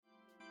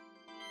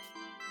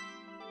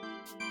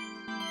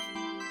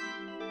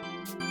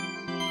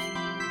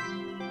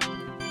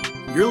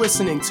You're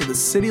listening to the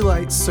City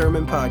Lights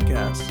Sermon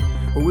Podcast,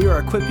 where we are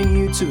equipping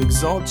you to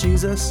exalt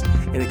Jesus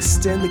and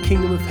extend the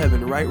kingdom of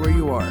heaven right where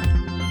you are.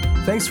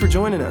 Thanks for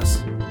joining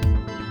us.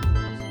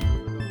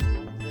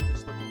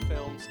 Vintage-looking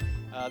films.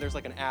 There's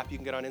like an app you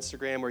can get on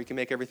Instagram where you can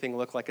make everything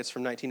look like it's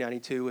from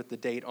 1992 with the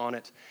date on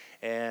it,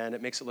 and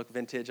it makes it look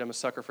vintage. I'm a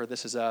sucker for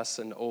This Is Us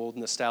and old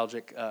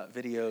nostalgic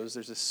videos.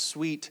 There's a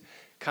sweet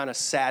kind of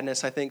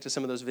sadness, I think, to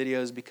some of those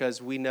videos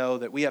because we know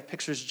that we have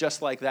pictures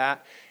just like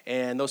that,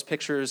 and those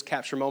pictures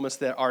capture moments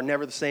that are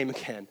never the same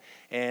again.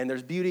 And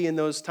there's beauty in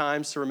those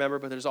times to remember,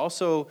 but there's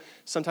also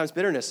sometimes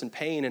bitterness and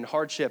pain and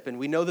hardship, and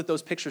we know that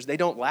those pictures, they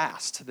don't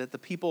last, that the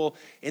people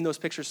in those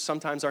pictures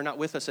sometimes are not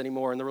with us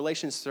anymore, and the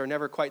relationships are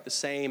never quite the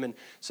same, and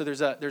so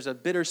there's a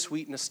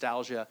bittersweet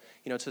nostalgia,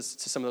 to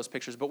some of those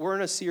pictures. But we're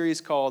in a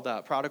series called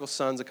Prodigal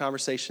Sons, a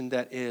conversation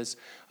that is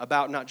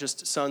about not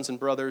just sons and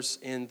brothers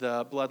in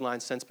the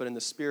bloodline sense, but in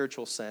the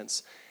spiritual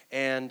sense.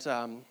 And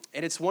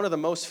it's one of the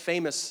most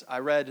famous, I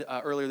read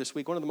earlier this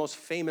week, one of the most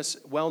famous,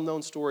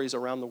 well-known stories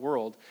around the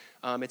world.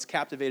 It's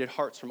captivated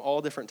hearts from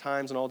all different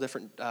times and all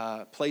different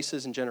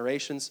places and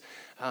generations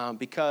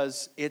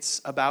because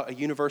it's about a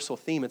universal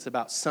theme. It's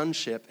about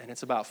sonship and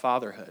it's about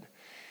fatherhood.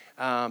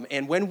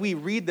 And when we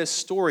read this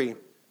story,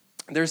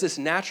 there's this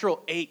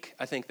natural ache,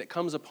 I think, that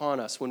comes upon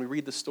us when we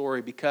read the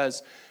story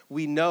because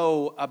we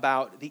know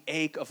about the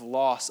ache of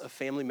loss of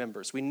family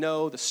members. We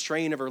know the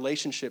strain of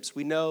relationships.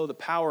 We know the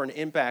power and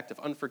impact of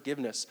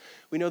unforgiveness.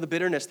 We know the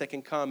bitterness that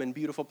can come in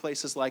beautiful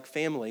places like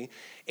family.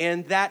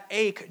 And that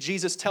ache,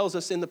 Jesus tells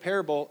us in the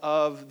parable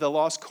of the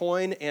lost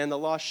coin and the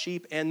lost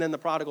sheep and then the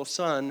prodigal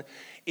son,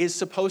 is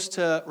supposed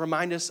to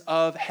remind us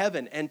of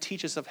heaven and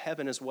teach us of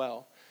heaven as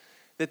well.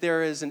 That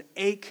there is an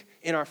ache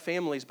in our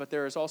families, but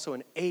there is also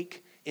an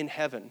ache in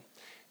heaven.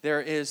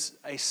 There is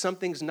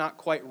something's not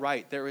quite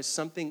right. There is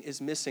something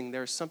is missing.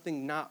 There is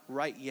something not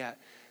right yet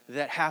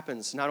that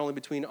happens, not only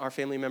between our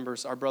family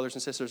members, our brothers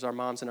and sisters, our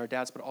moms and our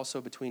dads, but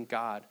also between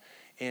God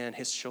and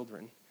his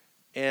children.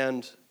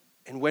 And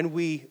when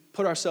we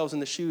put ourselves in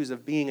the shoes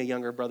of being a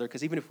younger brother,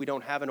 because even if we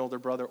don't have an older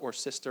brother or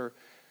sister,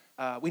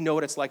 we know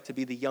what it's like to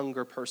be the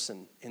younger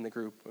person in the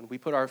group. When we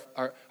put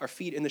our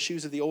feet in the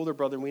shoes of the older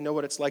brother, we know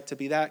what it's like to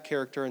be that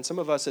character. And some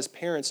of us as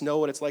parents know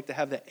what it's like to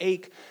have the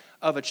ache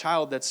of a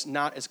child that's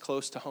not as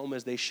close to home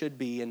as they should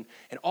be. And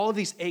all of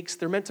these aches,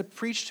 they're meant to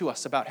preach to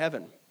us about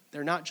heaven.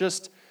 They're not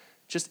just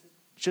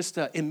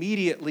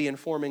immediately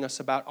informing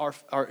us about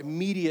our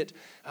immediate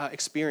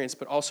experience,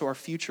 but also our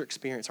future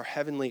experience, our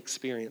heavenly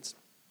experience.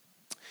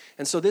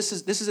 And so this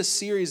is a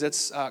series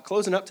that's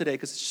closing up today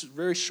because it's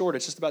very short.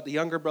 It's just about the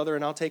younger brother,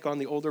 and I'll take on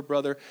the older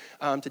brother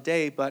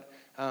today. But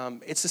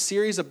it's a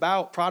series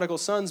about prodigal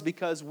sons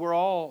because we're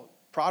all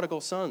prodigal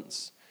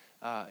sons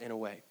in a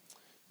way.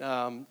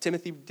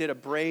 Timothy did a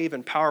brave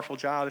and powerful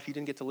job. If you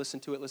didn't get to listen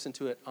to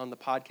it on the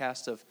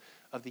podcast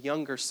of the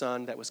younger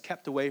son that was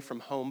kept away from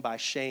home by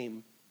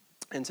shame.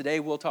 And today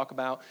we'll talk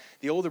about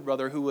the older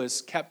brother who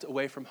was kept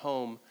away from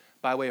home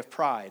by way of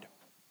pride.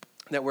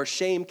 That where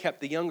shame kept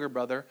the younger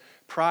brother,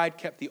 pride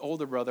kept the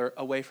older brother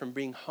away from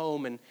being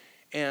home.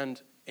 And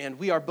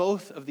we are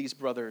both of these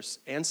brothers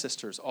and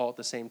sisters all at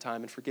the same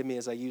time. And forgive me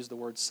as I use the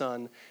word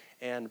son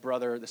and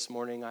brother this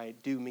morning. I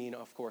do mean,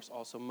 of course,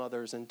 also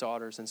mothers and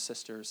daughters and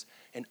sisters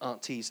and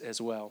aunties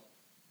as well.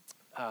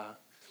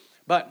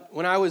 But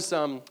when I was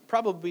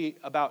probably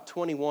about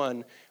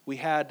 21, we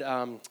had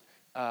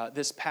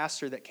this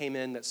pastor that came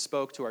in that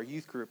spoke to our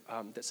youth group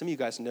that some of you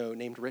guys know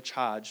named Rich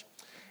Hodge.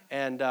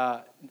 And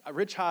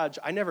Rich Hodge,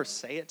 I never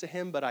say it to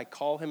him, but I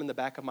call him in the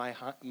back of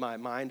my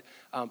mind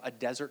a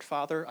desert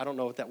father. I don't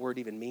know what that word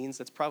even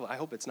means. I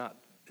hope it's not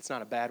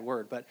a bad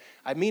word, but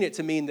I mean it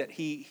to mean that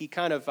he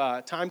kind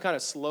of, time kind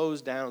of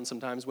slows down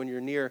sometimes when you're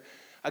near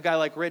a guy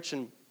like Rich.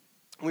 And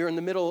we were in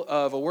the middle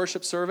of a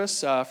worship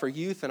service for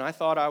youth, and I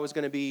thought I was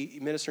going to be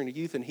ministering to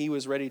youth, and he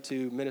was ready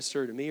to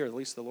minister to me, or at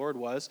least the Lord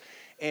was.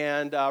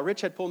 And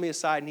Rich had pulled me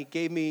aside, and he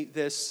gave me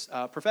this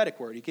prophetic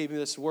word. He gave me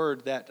this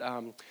word that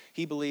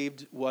he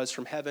believed was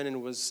from heaven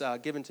and was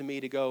given to me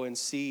to go and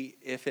see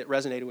if it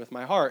resonated with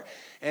my heart.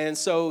 And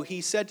so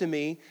he said to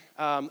me,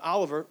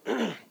 Oliver,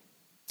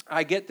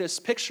 I get this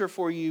picture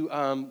for you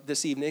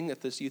this evening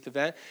at this youth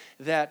event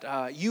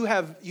that you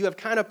have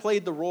kind of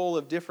played the role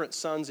of different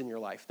sons in your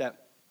life,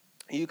 that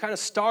you kind of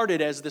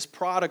started as this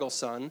prodigal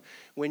son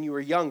when you were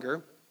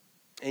younger,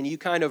 and you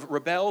kind of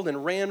rebelled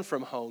and ran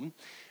from home.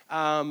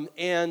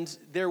 And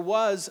there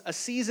was a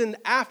season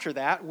after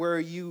that where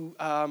you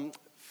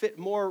fit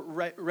more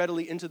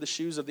readily into the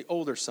shoes of the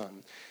older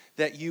son,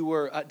 that you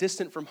were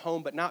distant from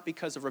home, but not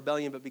because of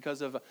rebellion, but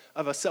because of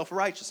a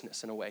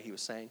self-righteousness in a way, he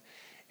was saying.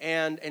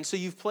 And so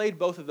you've played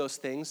both of those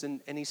things,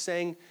 and he's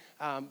saying,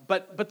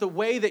 but the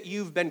way that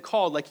you've been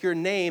called, like your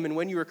name, and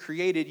when you were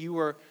created,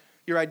 your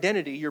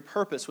identity, your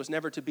purpose was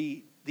never to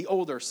be the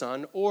older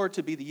son or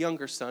to be the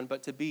younger son,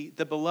 but to be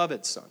the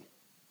beloved son.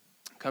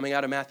 coming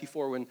out of Matthew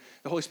 4 when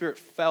the Holy Spirit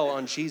fell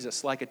on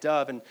Jesus like a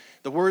dove. And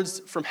the words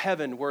from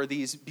heaven were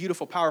these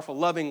beautiful, powerful,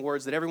 loving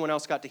words that everyone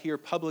else got to hear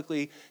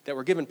publicly, that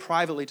were given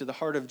privately to the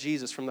heart of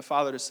Jesus from the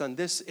Father to Son.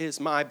 This is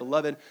my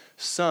beloved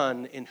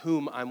Son in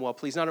whom I'm well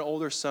pleased. Not an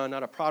older son,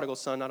 not a prodigal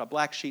son, not a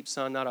black sheep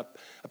son, not a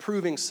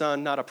approving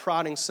son, not a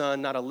prodding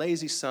son, not a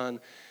lazy son,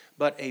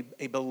 but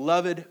a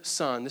beloved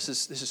Son. This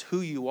is who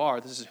you are.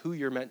 This is who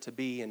you're meant to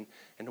be,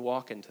 and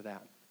walk into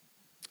that.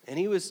 And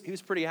he was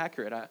pretty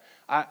accurate.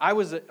 I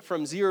was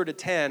from 0 to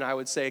 10, I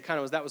would say,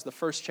 that was the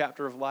first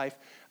chapter of life.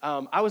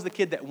 I was the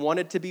kid that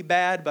wanted to be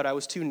bad, but I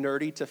was too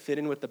nerdy to fit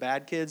in with the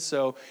bad kids.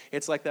 So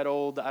it's like that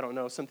old, I don't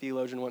know, some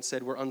theologian once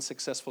said, we're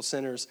unsuccessful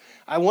sinners.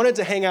 I wanted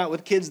to hang out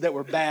with kids that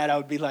were bad. I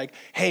would be like,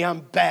 hey,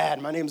 I'm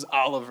bad. My name's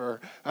Oliver.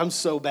 I'm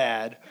so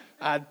bad.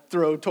 I'd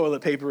throw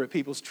toilet paper at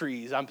people's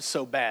trees. I'm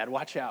so bad.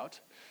 Watch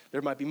out.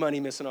 There might be money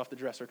missing off the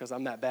dresser because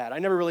I'm that bad. I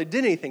never really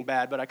did anything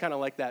bad, but I kind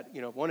of like that,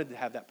 wanted to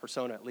have that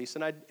persona at least.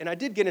 And I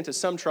did get into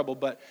some trouble,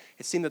 but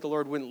it seemed that the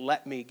Lord wouldn't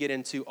let me get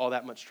into all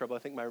that much trouble. I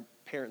think my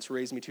parents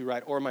raised me too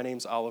right, or my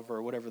name's Oliver,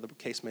 or whatever the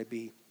case may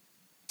be.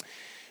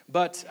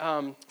 But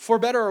for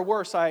better or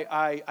worse,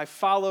 I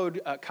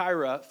followed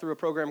Kyra through a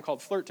program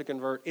called Flirt to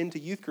Convert into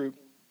youth group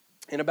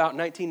in about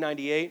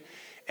 1998.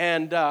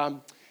 And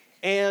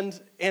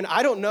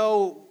I don't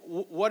know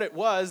what it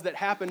was that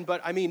happened,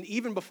 but I mean,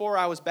 even before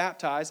I was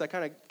baptized, I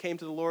kind of came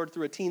to the Lord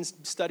through a teen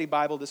study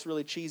Bible. This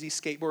really cheesy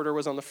skateboarder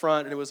was on the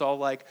front, and it was all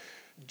like,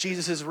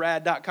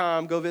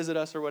 JesusIsRad.com, go visit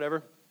us or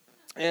whatever.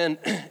 And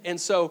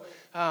so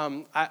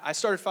I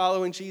started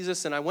following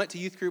Jesus, and I went to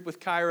youth group with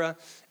Kyra,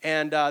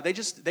 and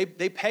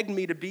they pegged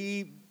me to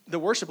be the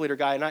worship leader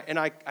guy, and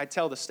I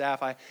tell the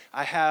staff, I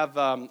have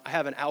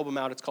an album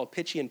out. It's called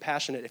Pitchy and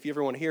Passionate, if you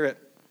ever want to hear it.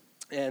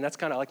 And that's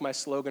kind of like my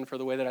slogan for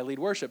the way that I lead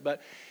worship.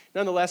 But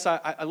nonetheless,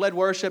 I led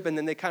worship, and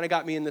then they kind of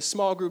got me in this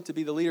small group to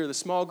be the leader of the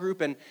small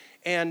group. And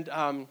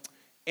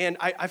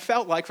I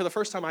felt like for the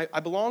first time I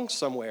belonged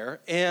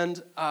somewhere.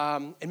 And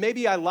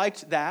maybe I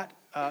liked that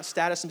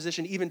status and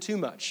position even too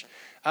much.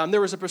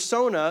 There was a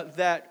persona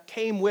that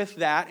came with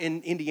that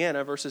in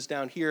Indiana versus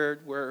down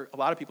here where a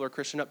lot of people are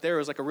Christian. Up there, it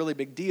was like a really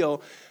big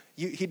deal.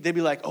 They'd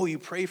be like, oh, you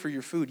pray for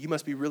your food. You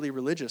must be really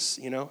religious,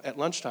 at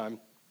lunchtime.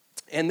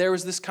 And there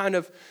was this kind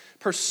of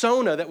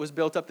persona that was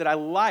built up that I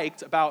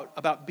liked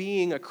about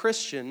being a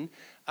Christian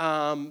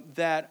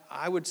that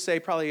I would say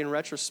probably in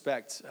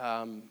retrospect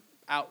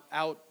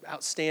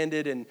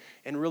outstanded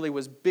and really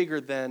was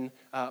bigger than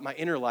my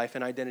inner life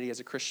and identity as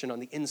a Christian on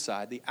the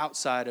inside, the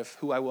outside of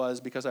who I was,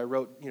 because I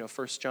wrote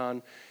 1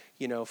 John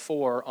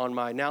 4 on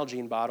my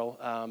Nalgene bottle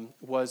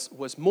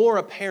was more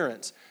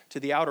apparent to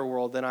the outer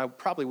world than I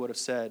probably would have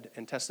said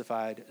and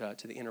testified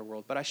to the inner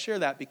world. But I share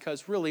that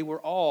because really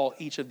we're all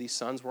each of these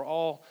sons. We're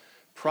all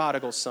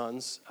prodigal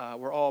sons.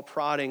 We're all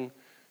prodding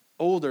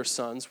older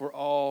sons. We're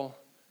all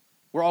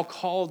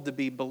called to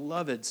be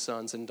beloved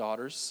sons and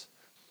daughters.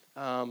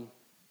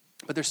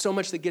 But there's so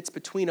much that gets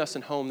between us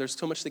and home. There's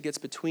so much that gets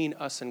between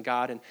us and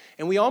God.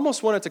 And we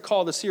almost wanted to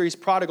call the series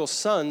Prodigal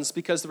Sons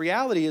because the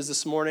reality is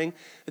this morning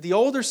that the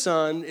older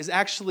son is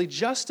actually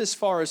just as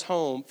far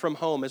from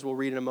home, as we'll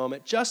read in a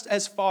moment, just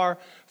as far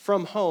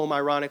from home,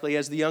 ironically,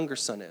 as the younger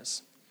son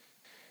is.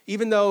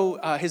 Even though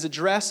his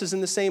address is in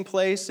the same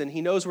place and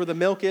he knows where the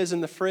milk is in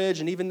the fridge,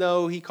 and even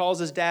though he calls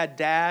his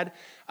dad,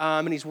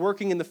 and he's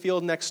working in the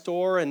field next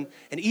door, and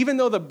even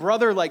though the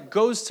brother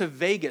goes to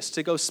Vegas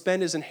to go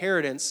spend his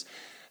inheritance,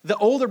 the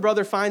older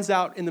brother finds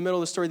out in the middle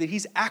of the story that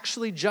he's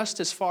actually just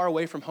as far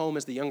away from home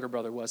as the younger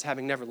brother was,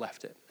 having never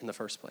left it in the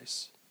first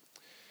place.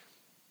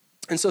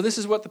 And so this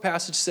is what the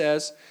passage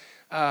says.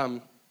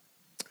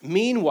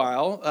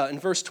 Meanwhile, in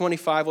verse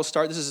 25, we'll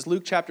start. This is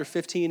Luke chapter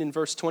 15 and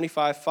verse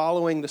 25,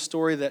 following the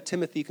story that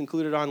Timothy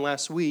concluded on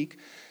last week.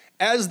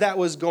 As that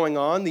was going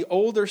on, the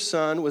older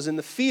son was in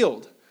the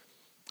field.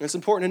 And it's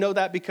important to know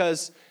that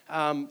because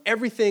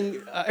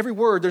every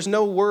word, there's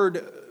no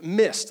word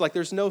missed.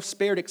 There's no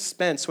spared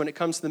expense when it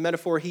comes to the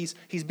metaphor. He's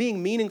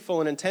being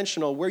meaningful and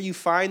intentional. Where you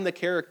find the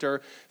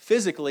character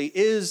physically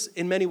is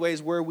in many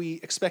ways where we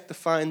expect to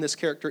find this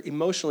character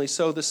emotionally.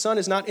 So the son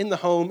is not in the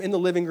home, in the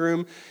living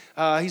room.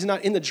 He's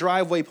not in the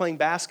driveway playing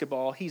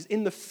basketball. He's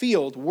in the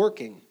field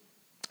working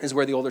is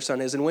where the older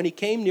son is. And when he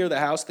came near the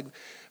house,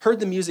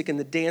 heard the music and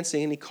the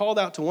dancing, and he called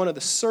out to one of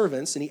the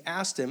servants, and he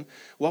asked him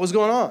what was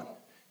going on.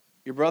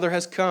 Your brother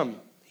has come.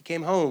 He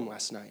came home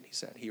last night,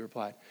 he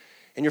replied.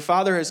 And your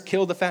father has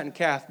killed the fattened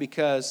calf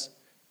because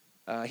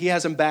he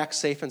has him back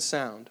safe and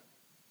sound.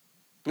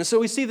 And so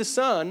we see the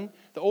son,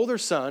 the older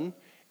son,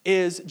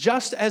 is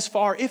just as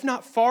far, if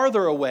not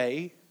farther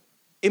away,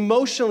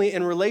 emotionally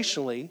and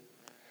relationally,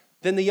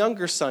 than the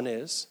younger son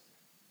is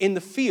in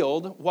the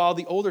field, while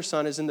the older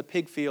son is in the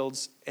pig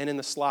fields and in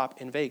the slop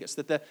in Vegas.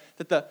 That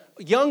the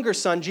younger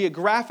son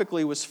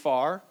geographically was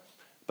far,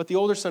 but the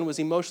older son was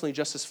emotionally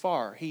just as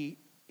far.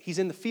 He's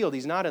in the field.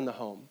 He's not in the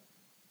home.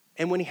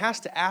 And when he has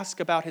to ask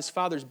about his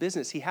father's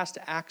business, he has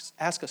to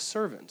ask a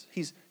servant.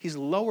 He's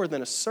lower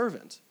than a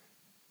servant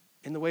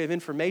in the way of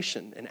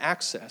information and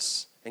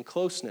access and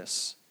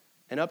closeness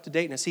and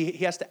up-to-dateness. He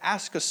has to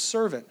ask a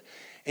servant.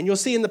 And you'll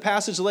see in the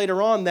passage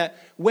later on that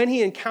when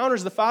he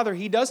encounters the Father,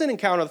 he doesn't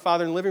encounter the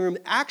Father in the living room.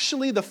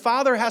 Actually, the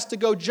Father has to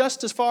go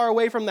just as far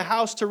away from the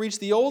house to reach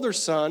the older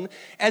son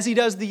as he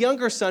does the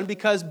younger son,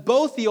 because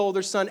both the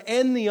older son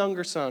and the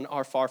younger son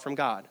are far from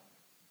God.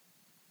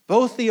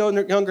 Both the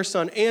younger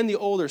son and the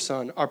older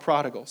son are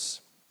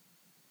prodigals.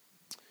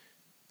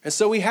 And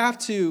so we have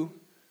to,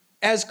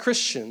 as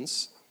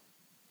Christians,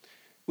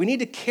 we need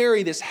to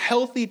carry this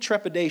healthy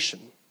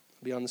trepidation.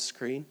 It'll be on the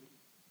screen.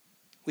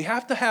 We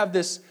have to have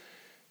this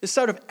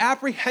sort of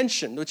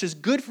apprehension, which is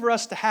good for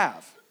us to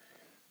have.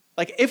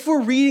 Like if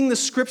we're reading the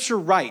scripture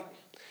right,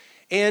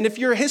 and if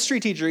you're a history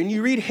teacher and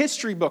you read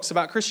history books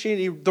about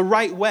Christianity the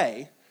right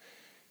way,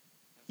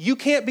 you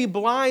can't be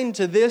blind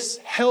to this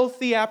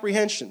healthy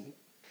apprehension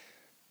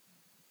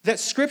that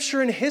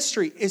scripture and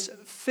history is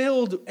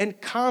filled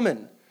and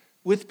common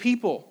with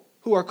people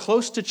who are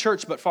close to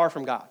church but far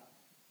from God.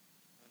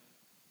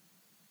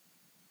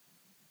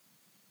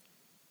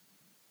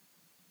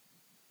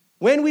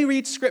 When we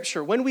read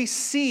scripture, when we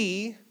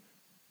see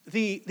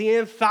the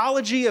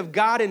anthology of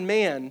God and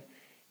man,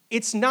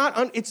 it's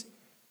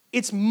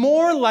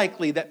more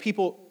likely that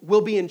people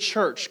will be in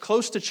church,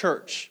 close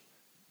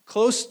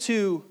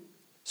to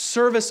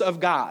service of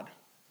God,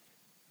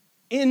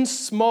 in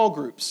small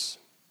groups,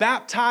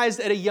 baptized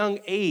at a young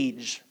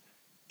age.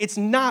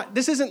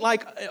 This isn't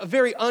like a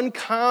very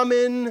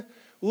uncommon,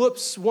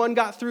 one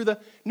got through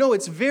no,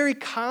 it's very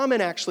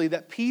common actually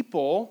that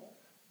people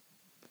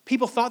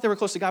thought they were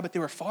close to God, but they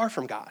were far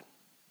from God.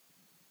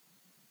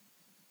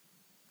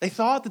 They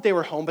thought that they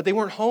were home, but they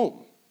weren't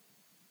home.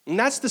 And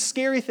that's the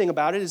scary thing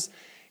about it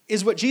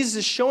is what Jesus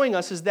is showing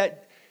us is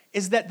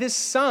that this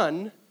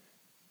son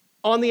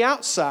on the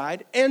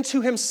outside and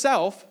to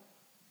himself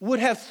would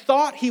have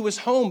thought he was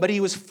home, but he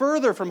was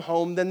further from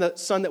home than the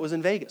son that was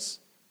in Vegas,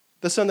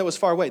 the son that was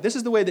far away. This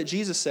is the way that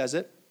Jesus says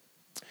it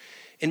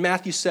in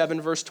Matthew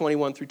 7, verse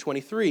 21 through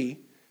 23.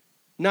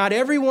 Not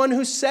everyone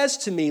who says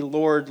to me,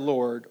 Lord,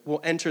 Lord, will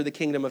enter the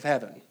kingdom of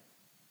heaven,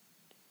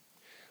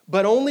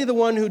 but only the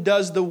one who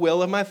does the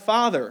will of my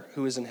Father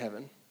who is in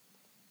heaven.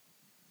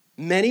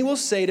 Many will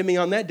say to me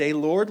on that day,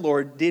 Lord,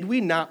 Lord, did we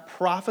not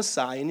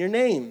prophesy in your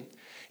name?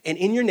 And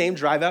in your name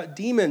drive out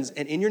demons,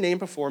 and in your name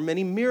perform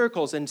many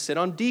miracles, and sit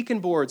on deacon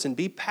boards, and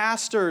be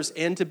pastors,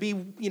 and to be,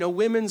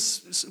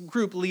 women's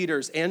group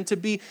leaders, and to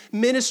be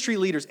ministry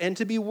leaders, and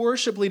to be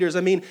worship leaders.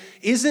 I mean,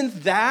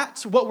 isn't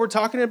that what we're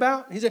talking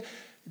about? He said,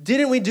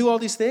 didn't we do all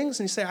these things?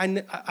 And he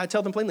said, I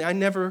tell them plainly, I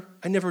never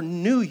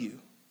knew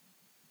you.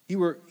 You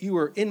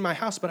were in my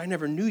house, but I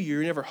never knew you. You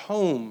were never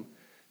home.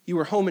 You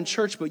were home in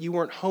church, but you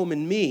weren't home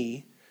in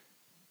me.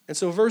 And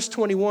so verse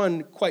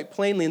 21, quite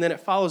plainly, and then it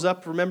follows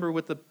up, remember,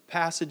 with the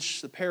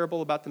passage, the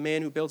parable about the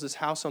man who builds his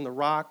house on the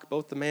rock,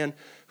 both the man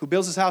who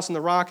builds his house on the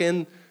rock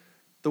and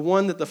the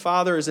one that the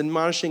Father is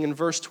admonishing in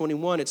verse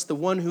 21. It's the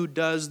one who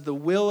does the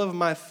will of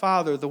my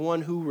Father, the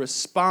one who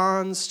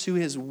responds to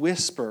his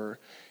whisper,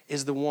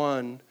 is the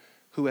one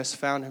who has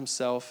found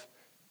himself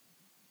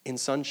in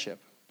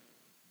sonship.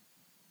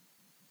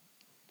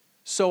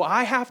 So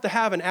I have to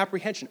have an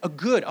apprehension,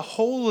 a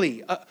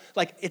holy,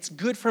 like it's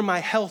good for my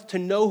health to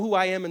know who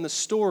I am in the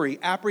story,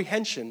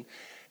 apprehension,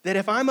 that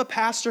if I'm a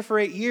pastor for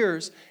 8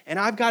 years and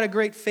I've got a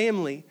great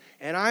family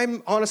and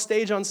I'm on a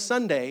stage on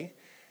Sunday,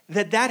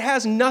 that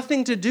has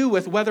nothing to do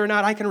with whether or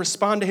not I can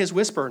respond to his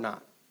whisper or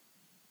not.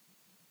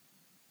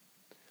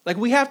 Like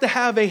we have to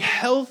have a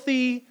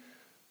healthy,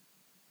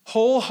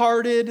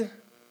 wholehearted,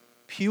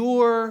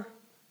 pure,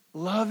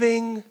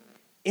 loving,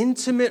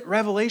 intimate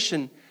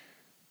revelation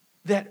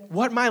that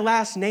what my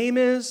last name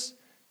is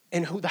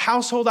and the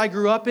household I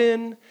grew up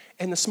in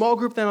and the small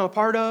group that I'm a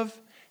part of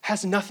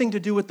has nothing to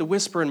do with the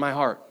whisper in my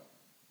heart.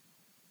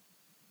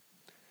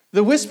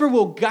 The whisper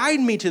will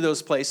guide me to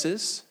those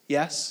places,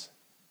 yes.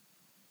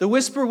 The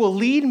whisper will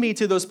lead me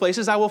to those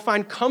places. I will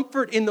find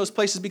comfort in those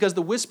places because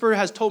the whisper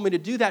has told me to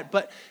do that,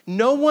 but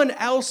no one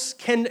else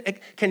can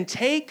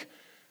take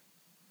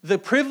the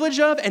privilege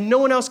of, and no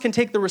one else can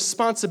take the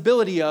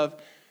responsibility of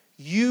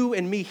you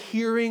and me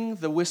hearing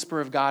the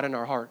whisper of God in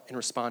our heart and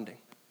responding.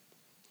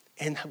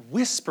 And the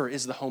whisper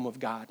is the home of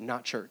God,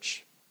 not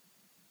church.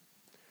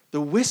 The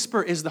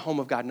whisper is the home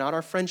of God, not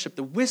our friendship.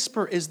 The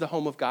whisper is the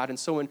home of God. And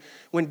so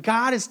when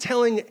God is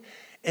telling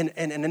an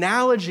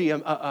analogy,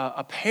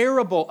 a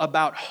parable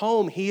about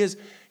home, he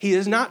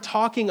is not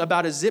talking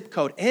about a zip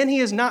code, and he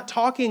is not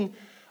talking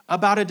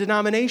about a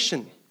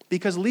denomination,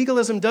 because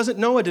legalism doesn't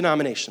know a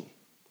denomination.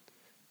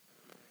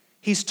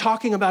 He's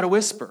talking about a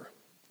whisper.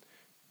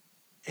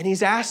 And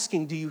he's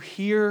asking, do you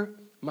hear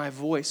my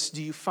voice?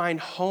 Do you find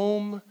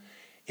home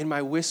in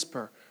my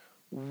whisper?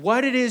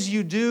 What it is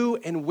you do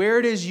and where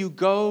it is you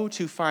go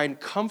to find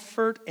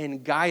comfort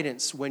and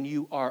guidance when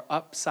you are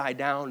upside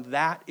down,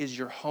 that is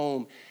your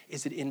home.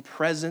 Is it in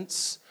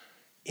presence,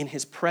 in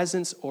his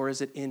presence, or is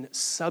it in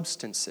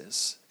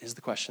substances, is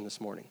the question this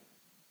morning.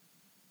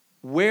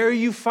 Where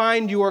you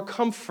find your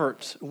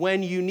comfort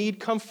when you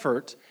need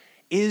comfort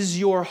is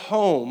your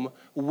home.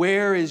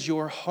 Where is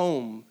your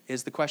home,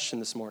 is the question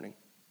this morning.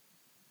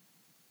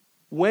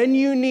 When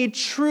you need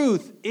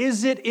truth,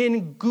 is it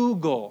in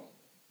Google?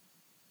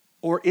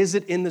 Or is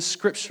it in the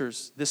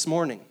scriptures this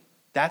morning?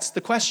 That's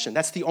the question.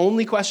 That's the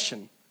only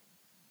question.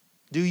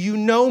 Do you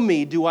know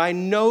me? Do I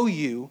know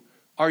you?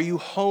 Are you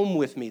home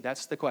with me?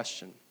 That's the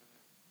question.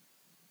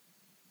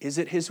 Is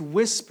it his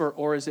whisper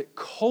or is it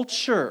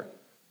culture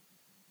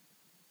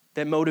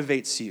that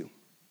motivates you?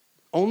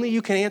 Only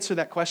you can answer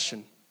that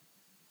question.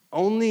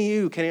 Only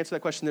you can answer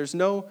that question. There's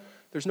no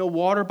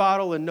water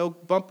bottle and no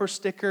bumper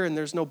sticker and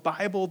there's no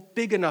Bible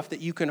big enough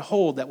that you can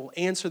hold that will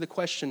answer the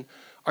question,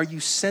 are you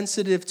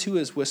sensitive to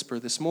his whisper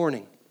this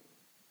morning?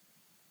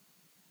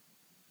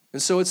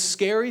 And so it's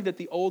scary that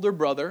the older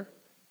brother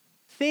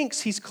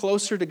thinks he's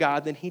closer to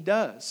God than he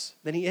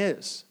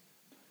is.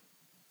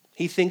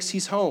 He thinks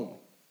he's home.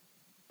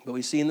 But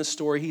we see in the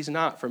story he's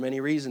not for many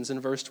reasons. In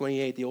verse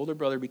 28, the older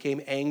brother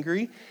became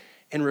angry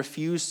and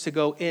refused to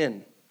go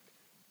in.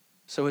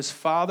 So his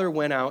father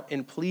went out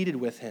and pleaded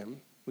with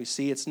him. We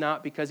see it's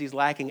not because he's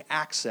lacking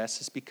access,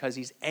 it's because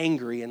he's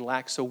angry and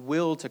lacks a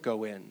will to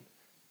go in.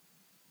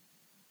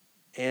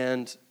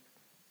 And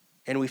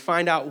we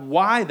find out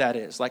why that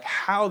is, like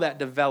how that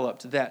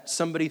developed, that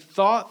somebody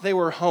thought they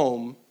were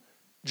home,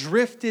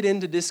 drifted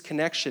into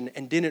disconnection,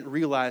 and didn't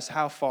realize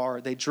how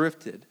far they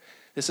drifted.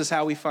 This is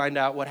how we find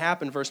out what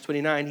happened. Verse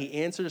 29, he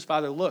answered his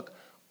father, look,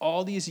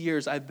 all these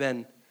years I've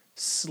been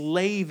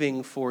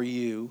slaving for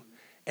you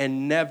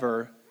and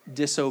never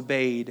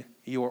disobeyed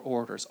your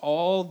orders.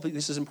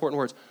 This is important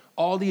words.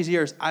 All these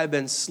years I've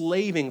been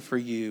slaving for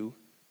you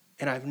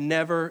and I've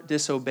never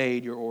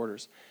disobeyed your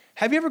orders.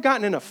 Have you ever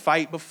gotten in a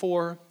fight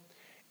before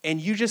and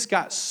you just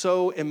got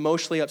so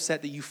emotionally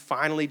upset that you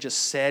finally just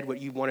said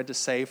what you wanted to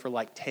say for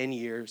like 10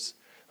 years?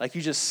 Like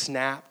you just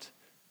snapped.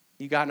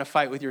 You got in a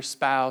fight with your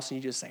spouse and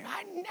you just say,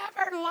 I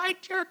never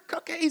liked your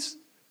cookies.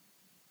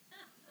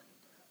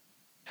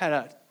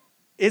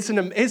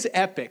 It's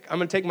epic. I'm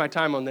going to take my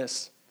time on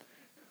this.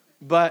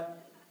 But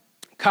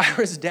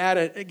Kyra's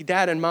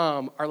dad and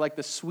mom are like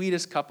the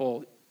sweetest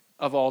couple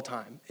of all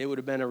time. It would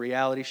have been a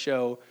reality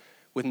show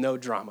with no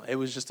drama. It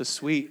was just a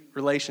sweet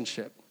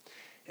relationship.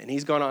 And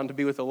he's gone on to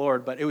be with the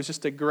Lord, but it was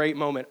just a great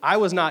moment. I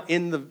was not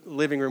in the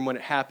living room when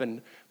it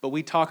happened, but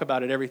we talk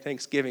about it every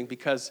Thanksgiving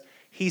because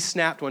he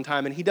snapped one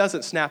time, and he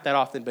doesn't snap that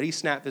often, but he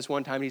snapped this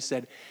one time, and he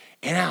said,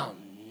 and I'll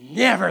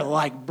never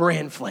like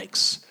bran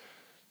flakes.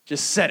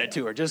 Just said it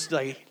to her, just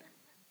like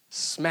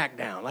smack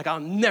down. Like, I'll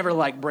never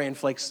like bran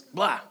flakes,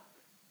 blah.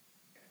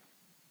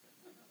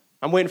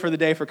 I'm waiting for the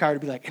day for Kyra to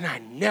be like, and I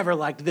never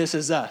liked This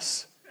Is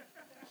Us.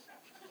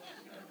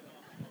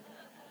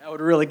 That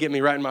would really get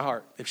me right in my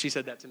heart if she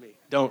said that to me.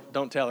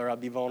 Don't tell her. I'll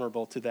be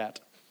vulnerable to that.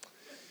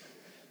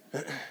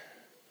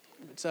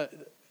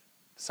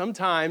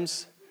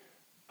 Sometimes,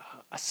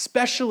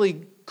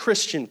 especially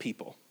Christian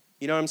people,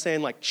 you know what I'm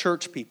saying, like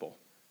church people,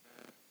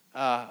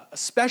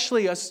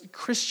 especially us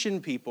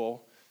Christian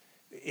people,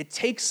 it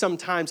takes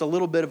sometimes a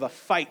little bit of a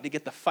fight to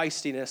get the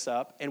feistiness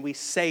up, and we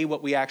say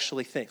what we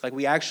actually think. Like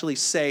we actually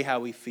say how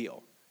we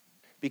feel.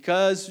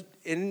 Because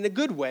in a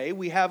good way,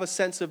 we have a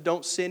sense of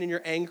don't sin in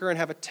your anger and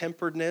have a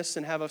temperedness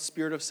and have a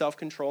spirit of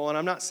self-control. And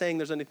I'm not saying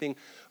there's anything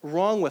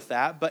wrong with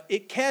that, but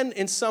it can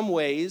in some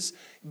ways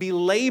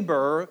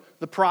belabor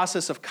the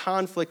process of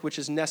conflict which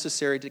is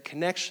necessary to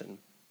connection.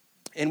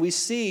 And we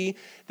see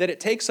that it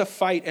takes a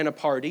fight and a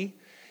party.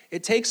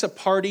 It takes a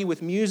party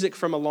with music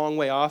from a long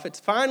way off. It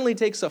finally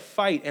takes a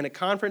fight and a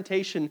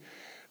confrontation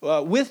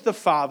with the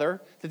father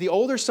that the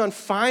older son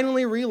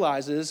finally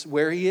realizes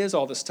where he is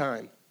all this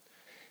time.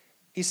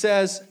 He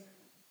says,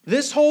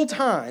 this whole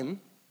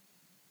time,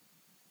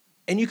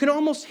 and you can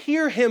almost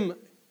hear him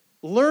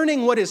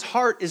learning what his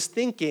heart is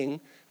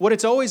thinking, what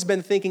it's always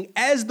been thinking,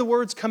 as the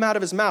words come out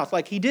of his mouth.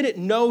 Like he didn't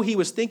know he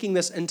was thinking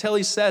this until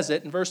he says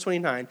it in verse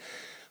 29.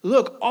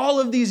 Look, all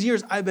of these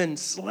years I've been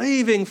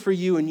slaving for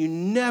you,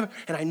 and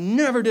I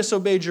never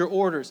disobeyed your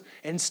orders,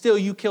 and still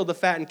you killed the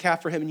fattened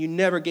calf for him, and you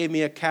never gave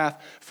me a calf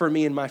for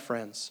me and my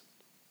friends.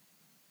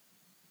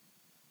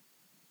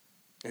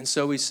 And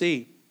so we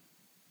see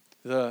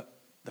the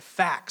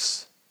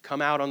facts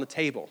come out on the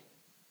table.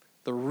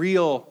 The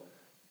real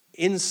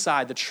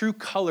inside, the true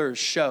colors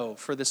show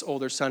for this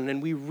older son.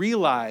 And we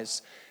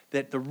realize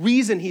that the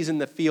reason he's in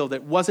the field,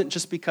 it wasn't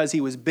just because he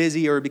was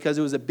busy or because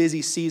it was a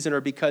busy season or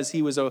because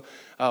he was a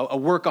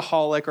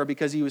workaholic or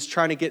because he was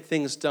trying to get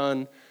things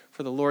done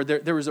for the Lord.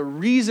 There was a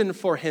reason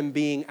for him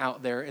being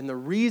out there. And the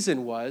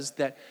reason was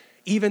that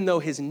even though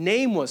his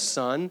name was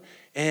son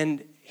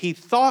and he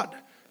thought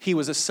he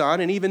was a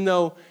son, and even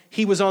though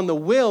he was on the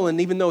will,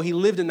 and even though he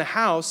lived in the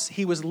house,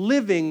 he was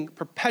living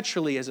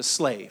perpetually as a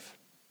slave.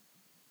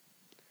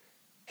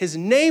 His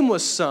name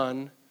was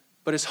son,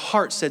 but his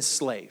heart said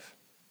slave.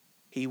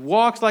 He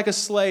walked like a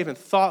slave and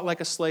thought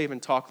like a slave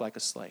and talked like a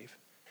slave.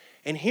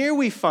 And here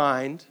we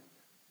find,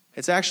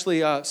 it's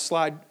actually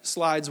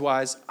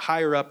slides-wise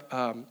higher up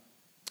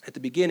at the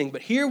beginning,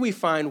 but here we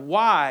find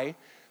why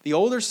the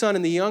older son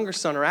and the younger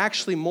son are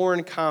actually more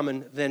in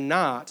common than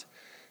not.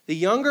 The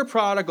younger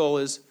prodigal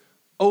is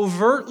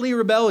overtly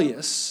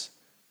rebellious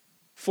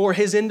for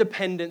his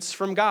independence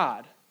from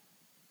God.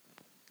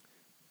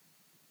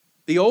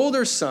 The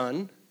older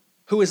son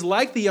who is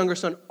like the younger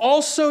son,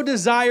 also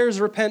desires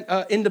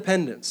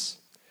independence.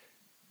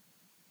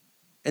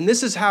 And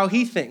this is how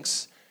he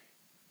thinks.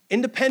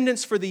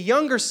 Independence for the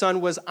younger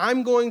son was,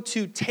 I'm going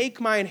to take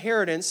my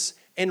inheritance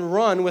and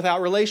run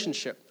without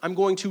relationship. I'm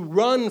going to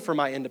run for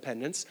my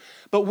independence.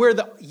 But where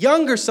the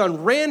younger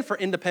son ran for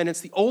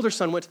independence, the older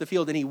son went to the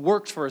field and he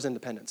worked for his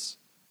independence.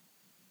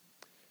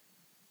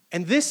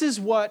 And this is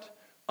what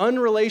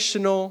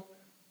unrelational,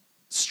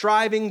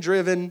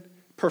 striving-driven,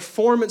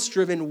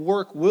 performance-driven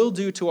work will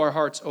do to our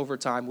hearts over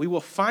time. We will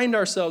find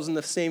ourselves in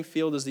the same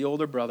field as the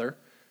older brother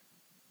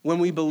when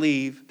we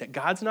believe that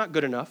God's not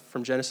good enough,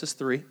 from Genesis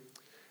 3.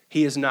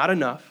 He is not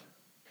enough.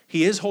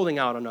 He is holding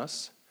out on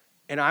us.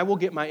 And I will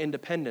get my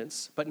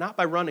independence, but not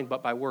by running,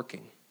 but by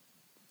working.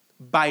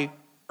 By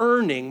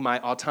earning my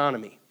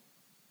autonomy.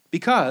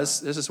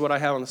 Because, this is what I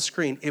have on the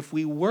screen, if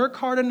we work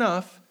hard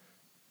enough,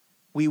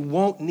 we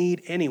won't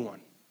need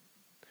anyone.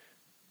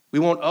 We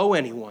won't owe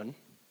anyone,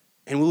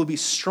 and we will be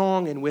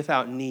strong and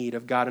without need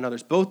of God and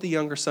others. Both the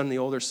younger son and the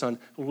older son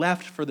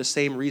left for the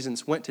same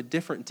reasons, went to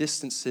different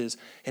distances,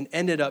 and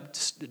ended up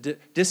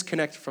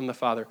disconnected from the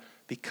Father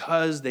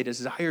because they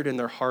desired in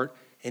their heart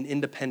an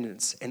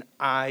independence, and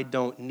I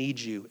don't need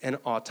you, and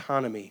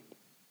autonomy.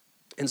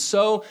 And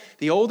so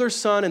the older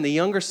son and the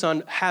younger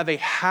son have a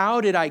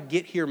how did I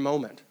get here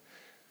moment.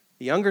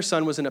 The younger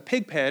son was in a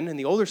pig pen, and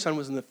the older son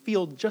was in the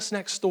field just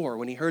next door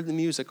when he heard the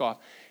music off.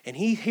 And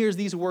he hears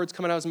these words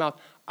coming out of his mouth,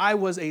 I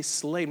was a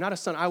slave, not a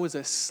son, I was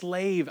a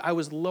slave. I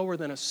was lower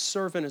than a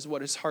servant is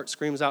what his heart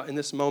screams out in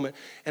this moment.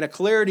 And a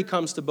clarity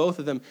comes to both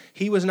of them.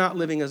 He was not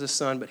living as a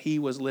son, but he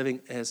was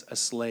living as a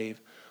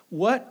slave.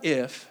 What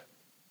if,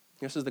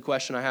 this is the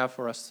question I have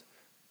for us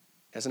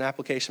as an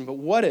application, but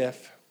what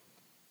if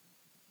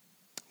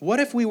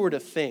we were to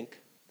think,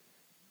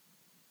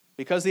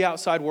 because the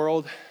outside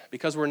world,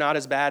 because we're not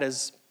as bad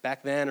as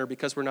back then, or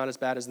because we're not as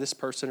bad as this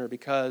person, or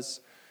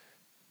because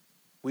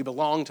we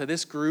belong to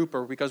this group,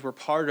 or because we're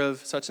part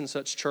of such and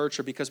such church,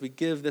 or because we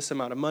give this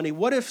amount of money,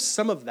 what if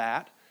some of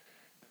that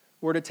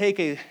were to take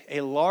a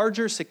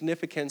larger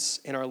significance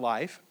in our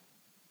life?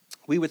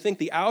 We would think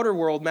the outer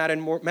world mattered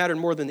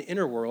more than the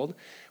inner world.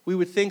 We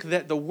would think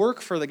that the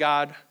work for the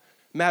God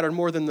mattered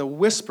more than the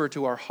whisper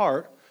to our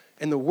heart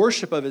and the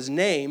worship of his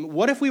name.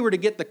 What if we were to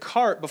get the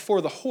cart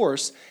before the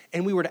horse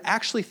and we were to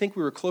actually think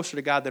we were closer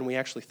to God than we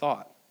actually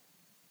thought?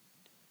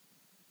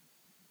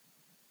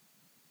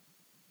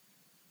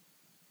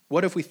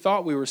 What if we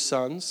thought we were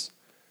sons,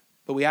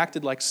 but we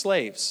acted like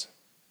slaves?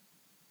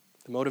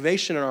 The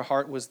motivation in our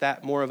heart was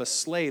that more of a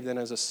slave than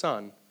as a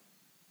son.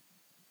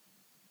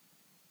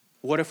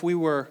 What if we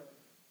were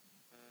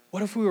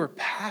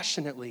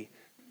passionately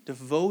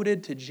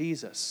devoted to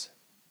Jesus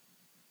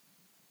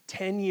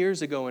 10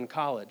 years ago in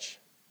college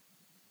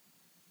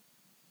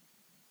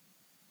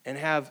and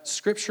have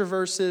scripture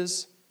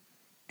verses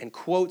and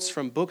quotes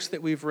from books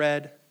that we've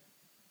read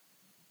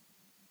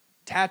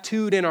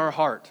tattooed in our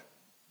heart,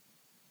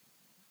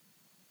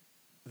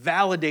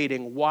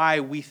 validating why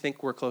we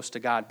think we're close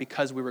to God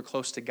because we were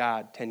close to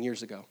God 10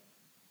 years ago?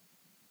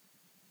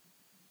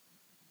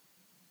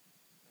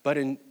 But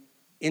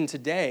in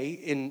today,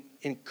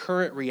 in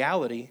current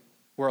reality,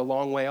 we're a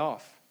long way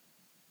off.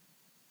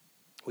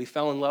 We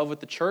fell in love with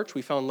the church.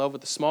 We fell in love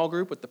with the small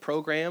group, with the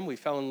program. We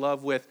fell in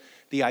love with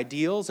the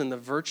ideals and the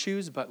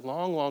virtues. But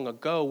long, long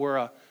ago, we're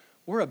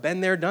a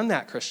been there, done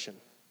that Christian.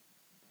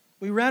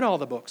 We read all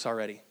the books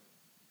already.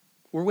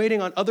 We're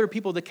waiting on other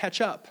people to catch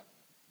up.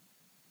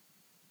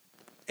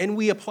 And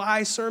we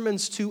apply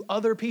sermons to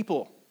other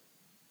people.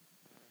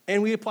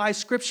 And we apply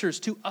scriptures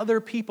to other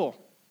people.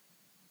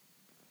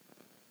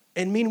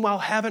 And meanwhile,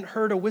 haven't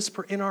heard a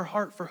whisper in our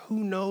heart for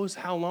who knows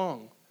how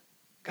long.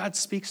 God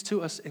speaks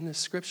to us in this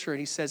scripture, and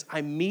he says,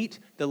 I meet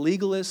the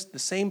legalist the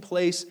same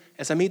place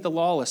as I meet the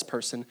lawless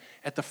person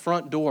at the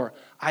front door.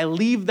 I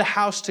leave the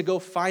house to go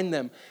find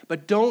them,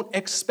 but don't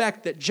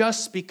expect that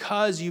just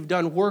because you've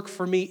done work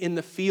for me in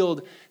the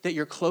field that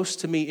you're close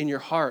to me in your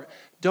heart.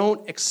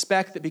 Don't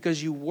expect that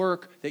because you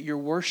work that you're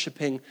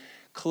worshiping.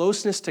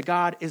 Closeness to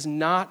God is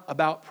not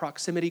about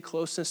proximity.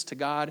 Closeness to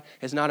God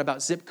is not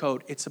about zip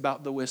code. It's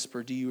about the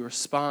whisper. Do you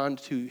respond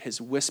to his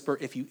whisper?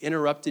 If you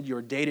interrupted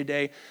your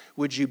day-to-day,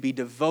 would you be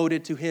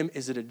devoted to him?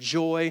 Is it a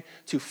joy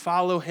to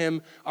follow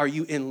him? Are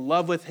you in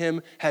love with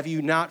him? Have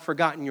you not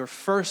forgotten your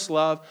first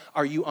love?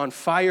 Are you on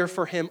fire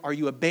for him? Are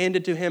you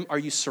abandoned to him? Are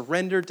you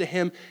surrendered to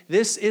him?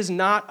 This is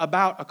not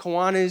about a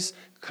Kiwanis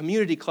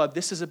community club.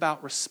 This is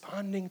about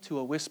responding to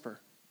a whisper.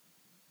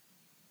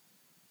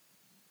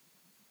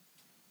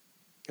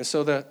 And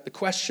so the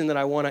question that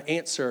I want to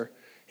answer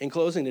in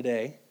closing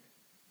today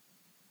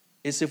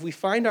is, if we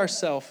find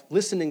ourselves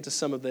listening to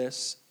some of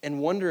this and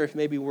wonder if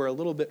maybe we're a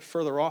little bit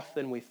further off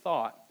than we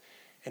thought,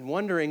 and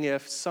wondering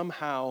if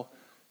somehow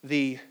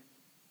the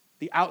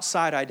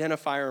outside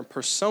identifier and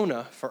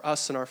persona for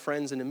us and our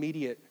friends and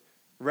immediate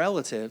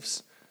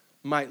relatives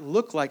might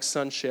look like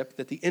sonship,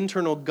 that the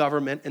internal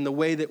government and the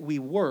way that we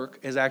work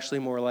is actually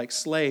more like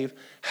slave,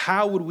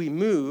 how would we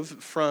move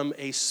from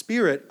a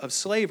spirit of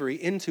slavery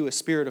into a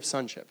spirit of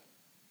sonship?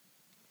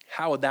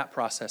 How would that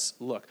process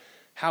look?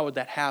 How would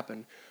that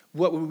happen?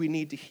 What would we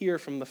need to hear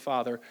from the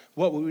Father?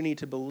 What would we need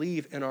to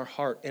believe in our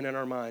heart and in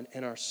our mind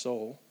and our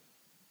soul?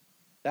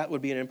 That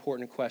would be an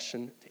important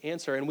question to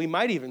answer. And we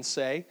might even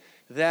say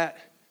that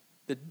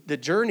the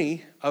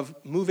journey of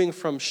moving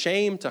from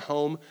shame to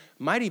home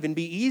might even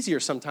be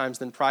easier sometimes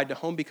than pride to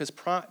home, because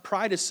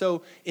pride is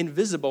so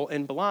invisible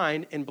and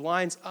blind and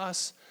blinds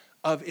us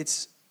of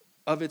its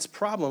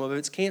problem, of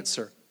its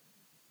cancer.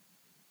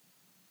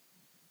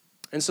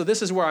 And so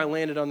this is where I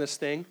landed on this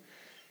thing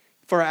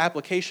for our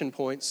application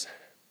points.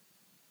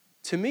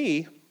 To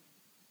me,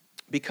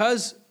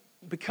 because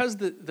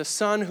the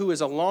son who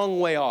is a long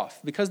way off,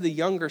 because the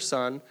younger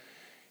son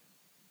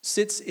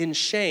sits in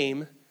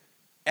shame,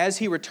 as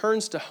he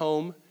returns to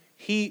home,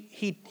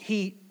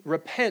 he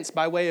repents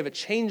by way of a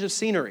change of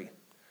scenery.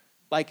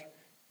 Like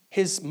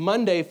his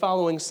Monday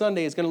following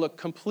Sunday is going to look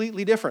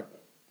completely different.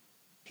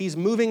 He's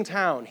moving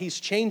town. He's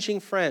changing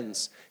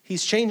friends.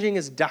 He's changing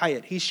his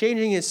diet. He's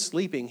changing his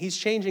sleeping. He's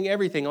changing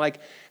everything.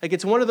 Like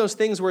it's one of those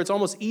things where it's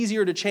almost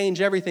easier to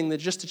change everything than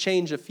just to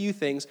change a few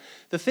things.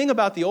 The thing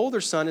about the older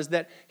son is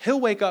that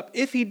he'll wake up,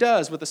 if he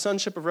does, with the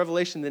sonship of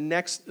revelation,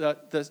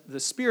 the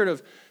spirit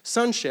of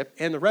sonship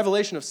and the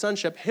revelation of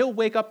sonship, he'll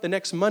wake up the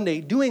next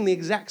Monday doing the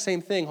exact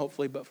same thing,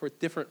 hopefully, but for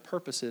different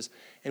purposes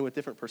and with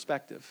different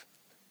perspective.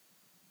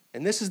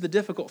 And this is the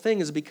difficult thing,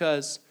 is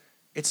because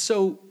it's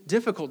so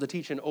difficult to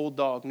teach an old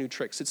dog new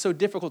tricks. It's so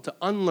difficult to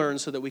unlearn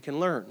so that we can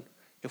learn.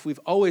 If we've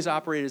always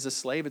operated as a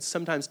slave, it's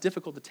sometimes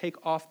difficult to take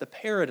off the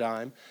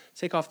paradigm,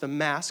 take off the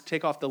mask,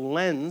 take off the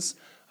lens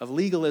of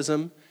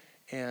legalism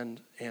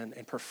and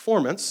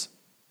performance,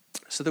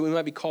 so that we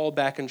might be called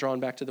back and drawn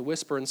back to the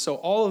whisper. And so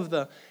all of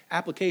the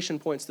application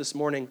points this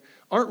morning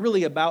aren't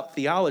really about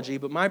theology,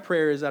 but my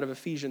prayer is out of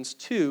Ephesians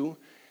 2,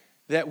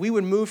 that we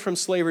would move from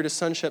slavery to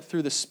sonship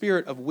through the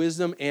spirit of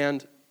wisdom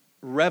and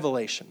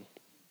revelation.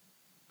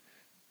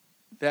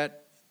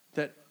 That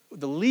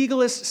the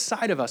legalist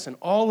side of us, and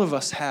all of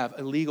us have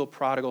a legal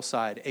prodigal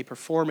side, a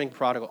performing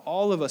prodigal.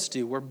 All of us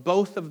do. We're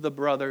both of the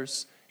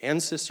brothers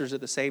and sisters at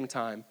the same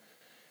time.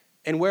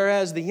 And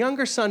whereas the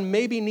younger son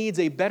maybe needs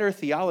a better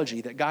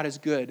theology, that God is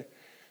good,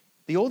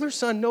 the older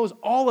son knows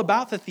all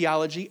about the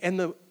theology,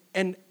 and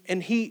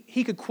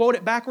he could quote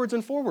it backwards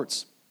and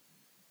forwards.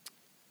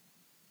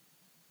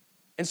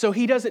 And so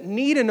he doesn't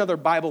need another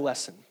Bible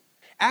lesson.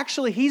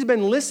 Actually, he's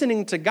been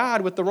listening to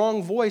God with the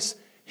wrong voice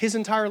his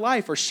entire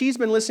life, or she's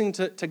been listening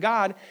to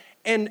God,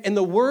 and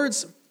the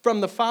words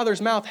from the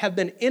Father's mouth have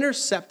been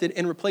intercepted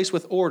and replaced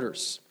with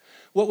orders.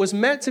 What was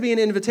meant to be an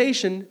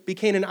invitation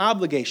became an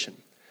obligation.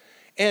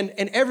 And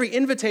every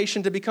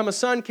invitation to become a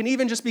son can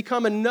even just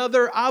become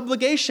another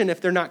obligation if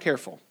they're not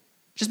careful.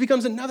 It just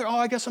becomes another,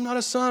 I guess I'm not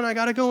a son, I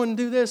got to go and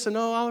do this. And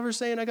Oliver's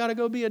saying I got to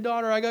go be a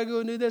daughter, I got to go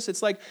and do this.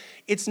 It's like,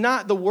 it's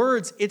not the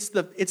words, it's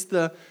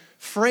the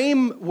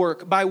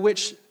framework by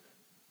which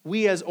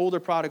we as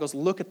older prodigals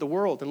look at the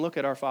world and look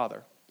at our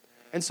Father.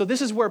 And so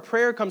this is where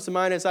prayer comes to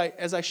mind as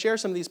I share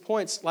some of these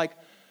points. Like,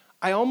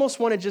 I almost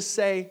want to just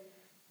say,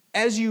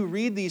 as you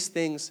read these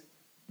things,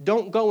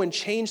 don't go and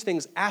change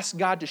things. Ask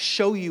God to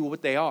show you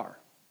what they are.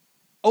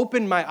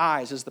 Open my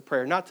eyes is the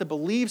prayer, not to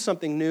believe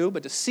something new,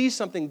 but to see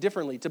something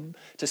differently,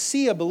 to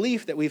see a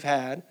belief that we've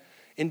had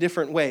in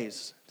different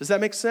ways. Does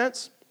that make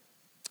sense?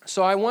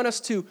 So I want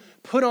us to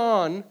put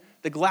on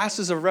the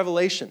glasses of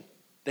revelation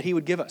that he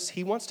would give us.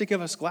 He wants to give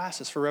us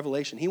glasses for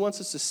revelation. He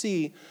wants us to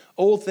see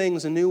old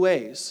things in new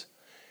ways,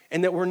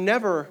 and that we're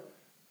never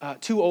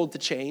too old to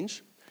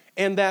change,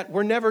 and that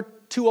we're never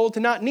too old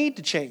to not need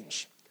to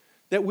change,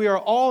 that we are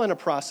all in a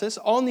process,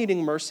 all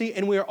needing mercy,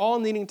 and we are all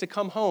needing to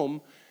come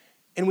home,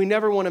 and we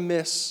never want to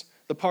miss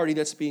the party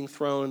that's being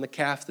thrown, the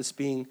calf that's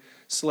being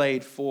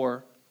slayed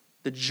for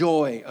the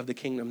joy of the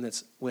kingdom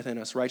that's within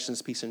us,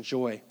 righteousness, peace, and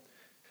joy.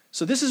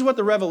 So this is what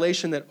the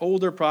revelation that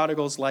older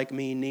prodigals like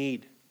me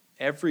need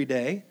every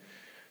day.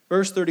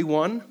 Verse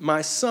 31,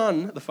 my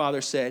son, the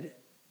father said,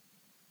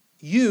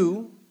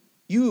 you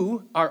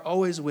are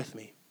always with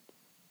me.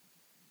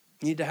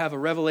 You need to have a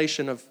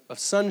revelation of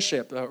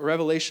sonship, a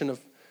revelation of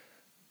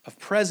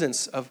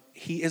presence, of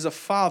he is a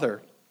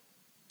father,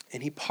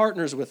 and he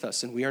partners with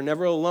us, and we are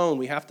never alone.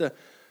 We have to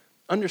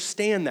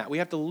understand that. We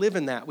have to live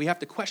in that. We have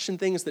to question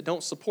things that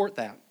don't support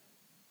that.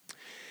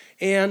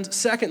 And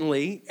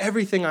secondly,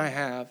 everything I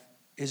have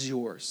is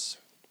yours.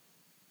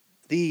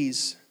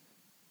 These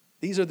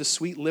are the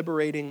sweet,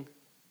 liberating,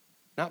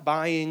 not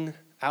buying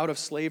out of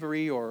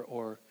slavery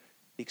or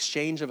the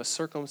exchange of a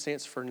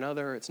circumstance for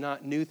another. It's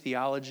not new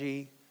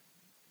theology.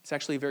 It's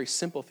actually a very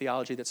simple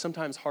theology that's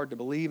sometimes hard to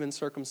believe in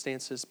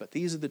circumstances, but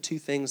these are the two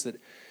things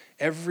that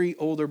every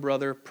older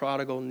brother,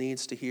 prodigal,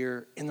 needs to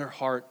hear in their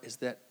heart, is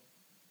that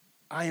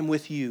I am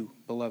with you,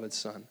 beloved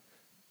son.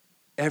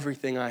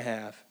 Everything I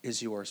have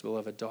is yours,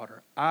 beloved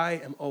daughter.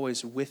 I am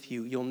always with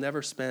you. You'll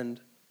never spend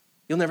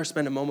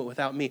a moment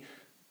without me.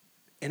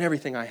 And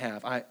everything I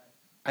have, I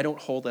don't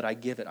hold it, I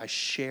give it, I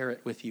share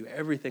it with you.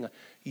 Everything,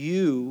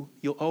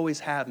 you'll always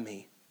have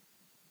me.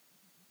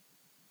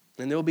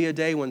 And there'll be a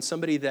day when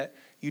somebody that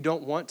you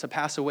don't want to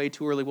pass away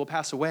too early will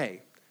pass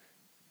away.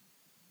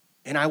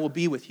 And I will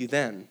be with you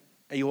then.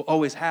 And you'll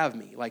always have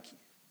me. Like,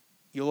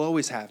 you'll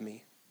always have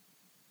me.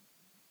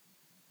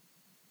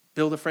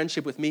 Build a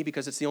friendship with me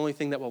because it's the only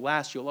thing that will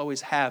last. You'll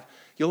always have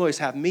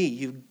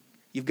me.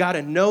 You've got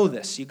to know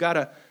this. You've got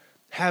to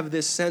have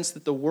this sense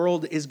that the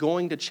world is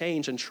going to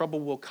change and trouble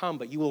will come,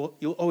 but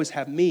you'll always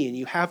have me, and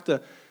you have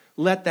to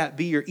let that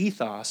be your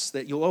ethos,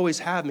 that you'll always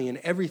have me and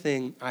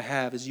everything I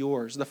have is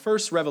yours. The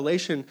first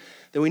revelation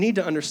that we need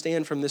to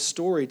understand from this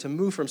story to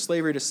move from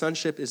slavery to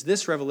sonship is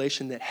this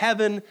revelation that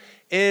heaven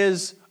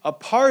is a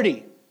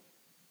party.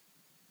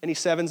 Any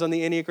sevens on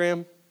the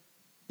Enneagram?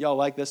 Y'all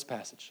like this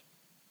passage.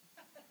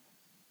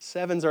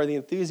 Sevens are the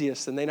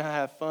enthusiasts, and they know how to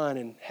have fun,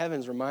 and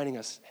heaven's reminding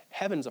us,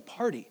 heaven's a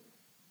party.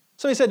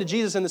 So he said to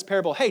Jesus in this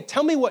parable, hey,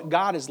 tell me what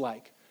God is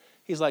like.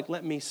 He's like,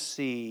 let me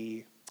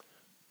see.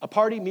 A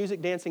party,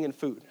 music, dancing, and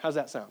food. How's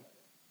that sound?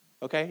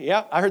 Okay,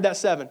 yeah, I heard that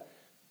 7.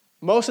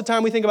 Most of the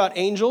time we think about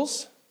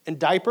angels and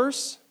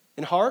diapers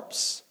and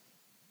harps,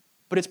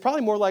 but it's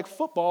probably more like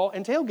football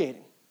and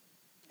tailgating.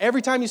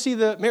 Every time you see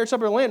the marriage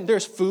supper of the Lamb,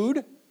 there's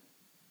food,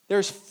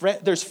 there's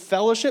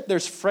fellowship,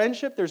 there's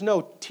friendship, there's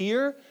no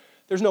tear,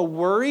 there's no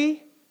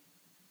worry.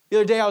 The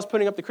other day I was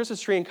putting up the Christmas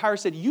tree, and Kyra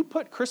said, you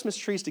put Christmas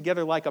trees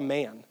together like a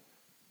man.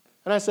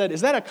 And I said, is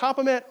that a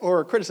compliment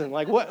or a criticism?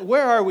 Like,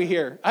 where are we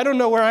here? I don't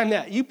know where I'm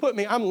at. You put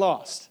me, I'm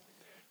lost.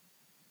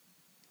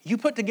 You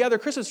put together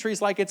Christmas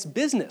trees like it's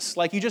business,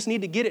 like you just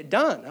need to get it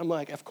done. I'm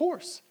like, of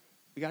course.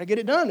 We got to get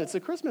it done. It's a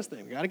Christmas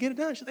thing. We got to get it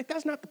done. She's like,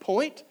 that's not the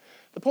point.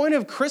 The point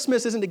of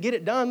Christmas isn't to get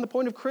it done. The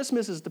point of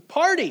Christmas is to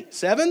party.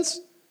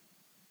 Sevens?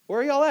 Where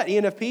are y'all at?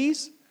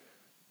 ENFPs?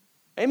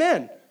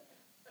 Amen.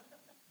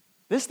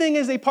 This thing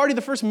is a party.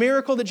 The first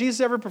miracle that Jesus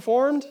ever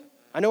performed,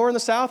 I know we're in the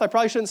South, I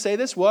probably shouldn't say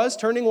this, was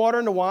turning water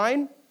into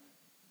wine.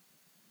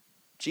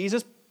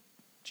 Jesus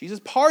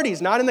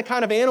parties, not in the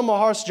kind of Animal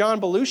House,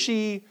 John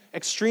Belushi,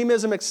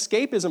 extremism,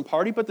 escapism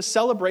party, but the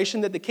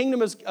celebration that the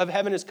kingdom of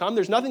heaven has come.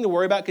 There's nothing to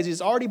worry about because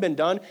he's already been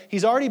done.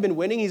 He's already been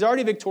winning. He's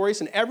already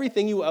victorious, and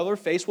everything you ever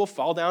face will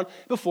fall down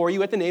before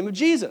you at the name of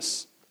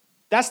Jesus.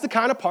 That's the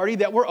kind of party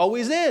that we're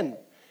always in.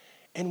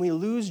 And we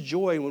lose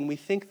joy when we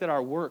think that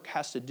our work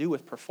has to do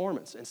with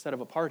performance instead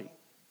of a party.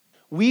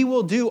 We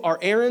will do our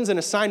errands and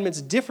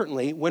assignments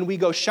differently when we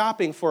go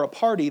shopping for a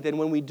party than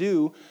when we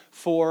do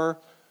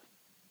for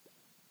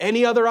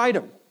any other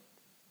item.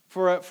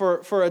 For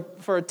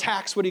a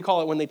tax, what do you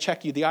call it when they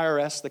check you? The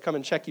IRS, they come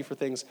and check you for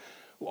things.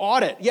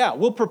 Audit, yeah,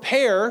 we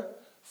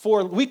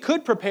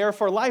could prepare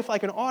for life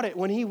like an audit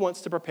when he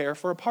wants to prepare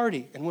for a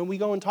party. And when we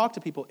go and talk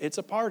to people, it's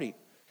a party.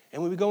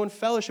 And when we go and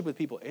fellowship with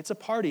people, it's a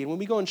party. And when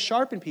we go and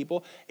sharpen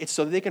people, it's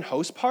so that they can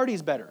host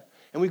parties better.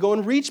 And we go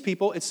and reach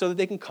people, it's so that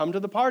they can come to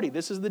the party.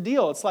 This is the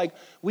deal. It's like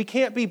we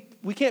can't be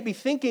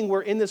thinking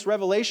we're in this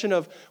revelation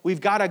of we've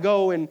got to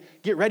go and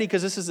get ready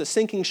because this is a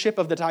sinking ship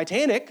of the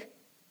Titanic.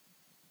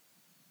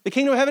 The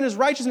kingdom of heaven is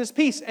righteousness,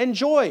 peace, and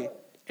joy.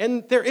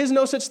 And there is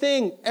no such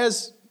thing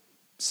as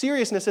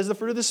seriousness as the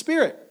fruit of the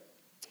Spirit.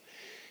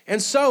 And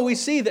so we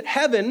see that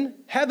heaven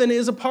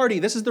is a party.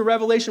 This is the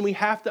revelation we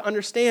have to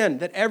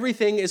understand, that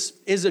everything is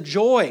a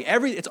joy.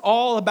 It's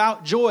all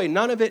about joy.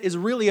 None of it is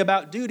really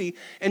about duty.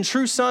 And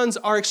true sons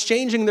are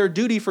exchanging their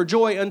duty for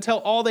joy until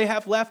all they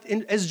have left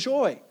is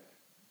joy.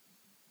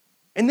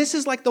 And this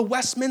is like the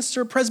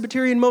Westminster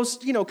Presbyterian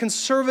most,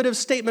 conservative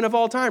statement of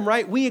all time,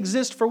 right? We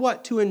exist for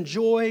what? To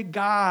enjoy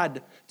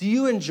God. Do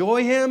you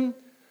enjoy him?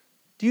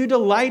 Do you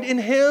delight in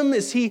him?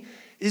 Is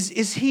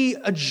he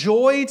a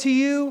joy to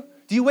you?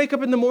 Do you wake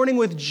up in the morning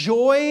with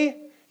joy?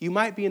 You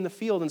might be in the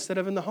field instead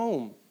of in the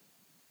home.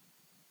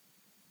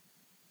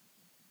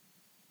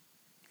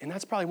 And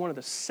that's probably one of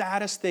the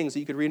saddest things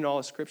that you could read in all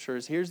of Scripture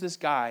is here's this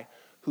guy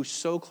who's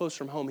so close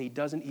from home he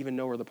doesn't even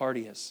know where the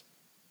party is.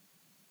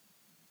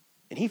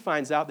 And he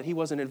finds out that he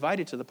wasn't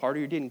invited to the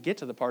party or didn't get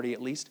to the party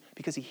at least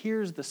because he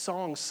hears the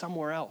song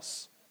somewhere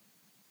else.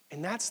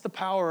 And that's the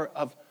power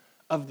of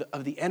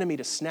the enemy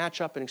to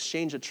snatch up and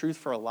exchange the truth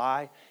for a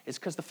lie is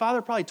because the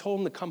father probably told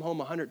him to come home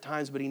 100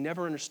 times, but he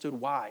never understood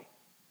why.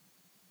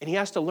 And he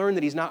has to learn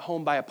that he's not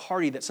home by a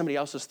party that somebody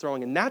else is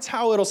throwing. And that's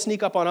how it'll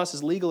sneak up on us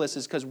as legalists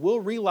is because we'll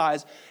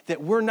realize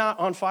that we're not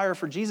on fire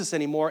for Jesus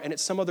anymore and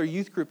it's some other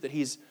youth group that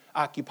he's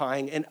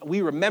occupying. And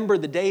we remember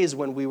the days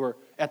when we were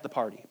at the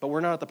party, but we're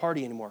not at the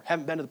party anymore.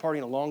 Haven't been to the party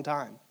in a long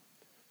time.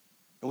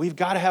 And we've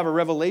got to have a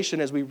revelation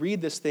as we read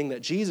this thing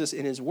that Jesus,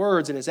 in his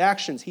words and his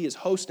actions, he is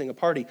hosting a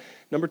party.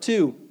 Number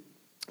 2,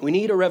 we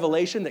need a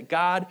revelation that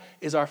God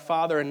is our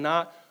Father and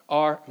not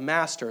our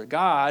master.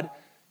 God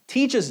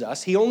teaches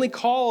us.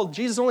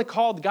 Jesus only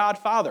called God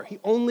Father. He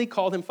only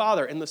called him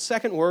Father. And the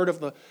second word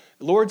of the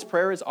Lord's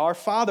Prayer is our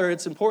Father.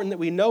 It's important that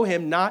we know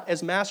him not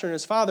as master and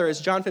as Father.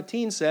 As John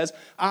 15 says,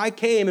 I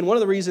came, and one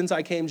of the reasons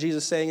I came,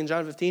 Jesus saying in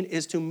John 15,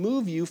 is to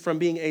move you from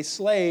being a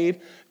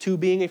slave to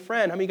being a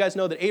friend. How many of you guys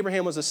know that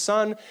Abraham was a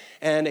son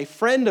and a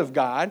friend of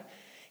God,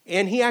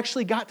 and he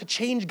actually got to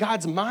change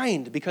God's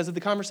mind because of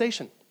the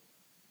conversation?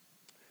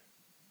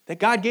 That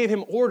God gave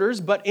him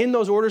orders, but in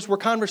those orders were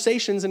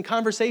conversations, and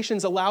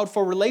conversations allowed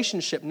for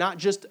relationship, not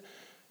just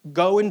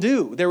go and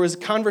do. There was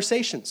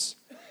conversations.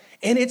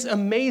 And it's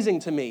amazing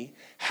to me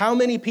how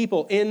many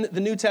people in the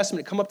New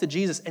Testament come up to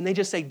Jesus and they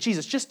just say,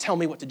 Jesus, just tell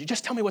me what to do.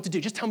 Just tell me what to do.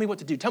 Just tell me what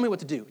to do. Tell me what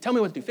to do. Tell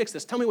me what to do. Fix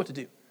this. Tell me what to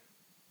do.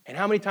 And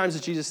how many times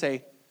does Jesus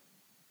say,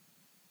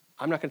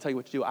 I'm not going to tell you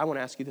what to do. I want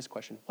to ask you this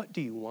question. What do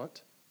you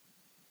want?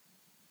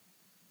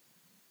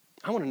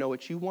 I want to know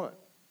what you want.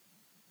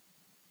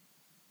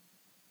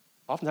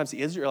 Oftentimes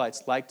the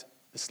Israelites liked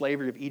the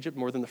slavery of Egypt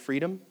more than the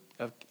freedom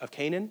of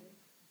Canaan.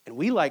 And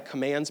we like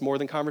commands more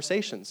than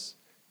conversations,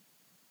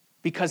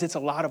 because it's a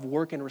lot of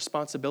work and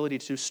responsibility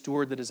to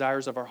steward the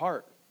desires of our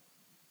heart.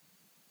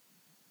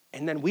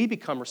 And then we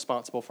become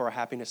responsible for our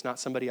happiness, not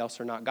somebody else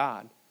or not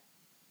God.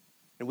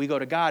 And we go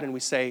to God and we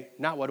say,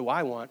 not what do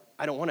I want?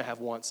 I don't want to have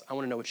wants. I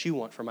want to know what you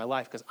want for my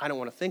life, because I don't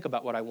want to think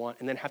about what I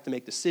want and then have to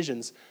make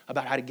decisions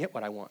about how to get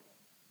what I want.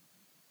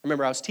 I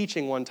remember I was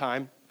teaching one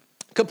time,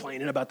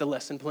 complaining about the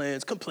lesson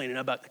plans, complaining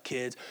about the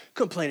kids,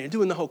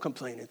 doing the whole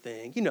complaining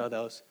thing. You know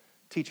those.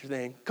 Teacher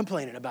thing,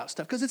 complaining about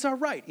stuff, because it's our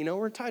right.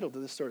 We're entitled to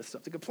this sort of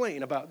stuff, to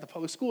complain about the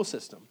public school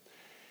system.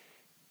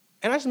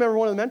 And I just remember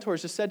one of the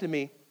mentors just said to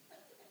me,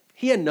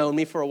 he had known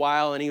me for a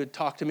while, and he would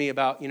talk to me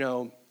about,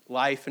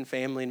 life and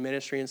family and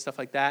ministry and stuff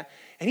like that.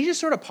 And he just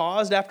sort of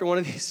paused after one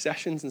of these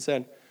sessions and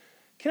said,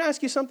 can I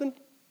ask you something?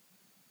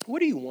 What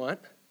do you want?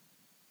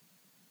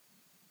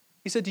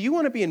 He said, do you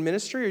want to be in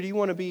ministry or do you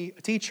want to be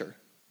a teacher?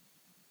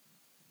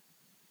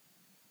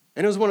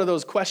 And it was one of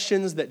those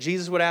questions that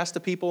Jesus would ask to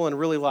people and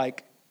really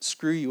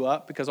screw you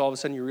up, because all of a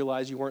sudden you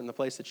realize you weren't in the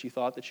place that you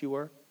thought that you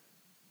were.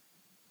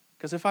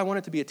 Because if I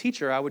wanted to be a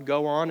teacher, I would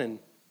go on and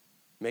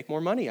make more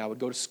money. I would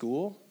go to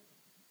school.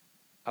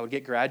 I would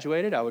get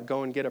graduated. I would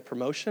go and get a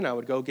promotion. I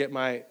would go get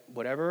my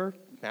whatever,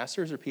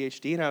 master's or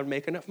PhD, and I would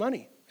make enough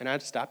money. And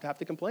I'd stop to have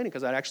to complain,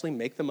 because I'd actually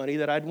make the money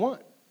that I'd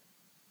want.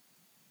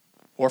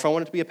 Or if I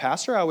wanted to be a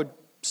pastor, I would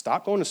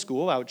stop going to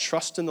school. I would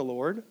trust in the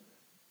Lord.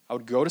 I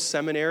would go to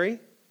seminary.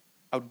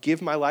 I would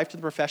give my life to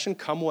the profession,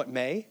 come what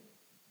may.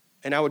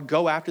 And I would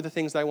go after the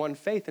things that I want in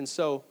faith. And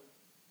so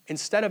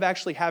instead of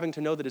actually having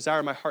to know the desire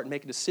of my heart and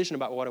make a decision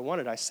about what I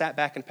wanted, I sat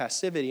back in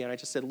passivity and I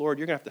just said, Lord,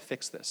 you're going to have to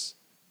fix this.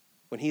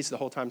 When he's the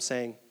whole time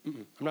saying,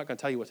 I'm not going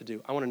to tell you what to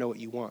do. I want to know what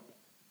you want.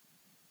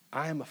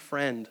 I am a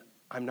friend.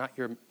 I'm not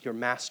your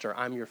master.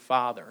 I'm your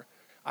father.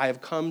 I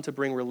have come to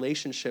bring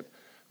relationship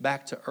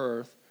back to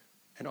earth.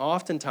 And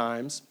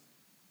oftentimes,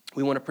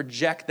 we want to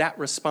project that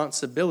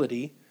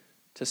responsibility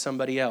to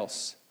somebody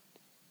else.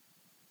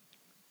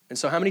 And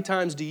so how many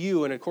times do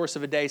you, in the course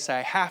of a day, say,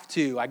 I have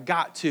to, I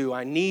got to,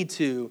 I need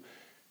to.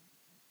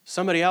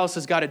 Somebody else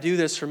has got to do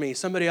this for me.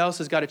 Somebody else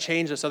has got to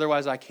change this,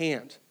 otherwise I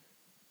can't.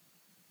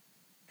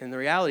 And the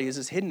reality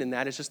is hidden in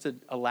that is just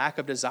a lack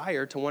of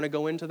desire to want to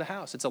go into the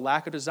house. It's a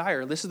lack of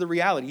desire. This is the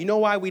reality. You know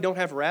why we don't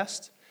have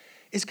rest?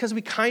 It's because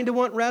we kind of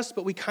want rest,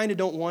 but we kind of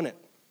don't want it.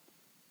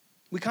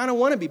 We kind of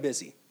want to be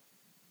busy.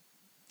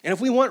 And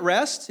if you want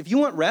rest,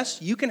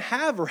 you can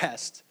have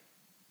rest.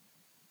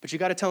 But you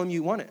got to tell them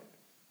you want it.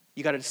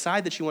 You got to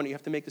decide that you want it. You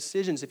have to make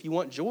decisions. If you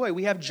want joy,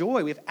 we have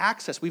joy. We have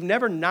access. We've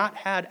never not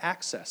had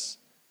access.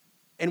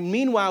 And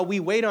meanwhile, we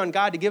wait on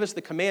God to give us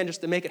the command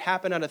just to make it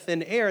happen out of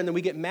thin air, and then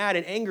we get mad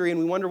and angry and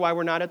we wonder why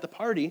we're not at the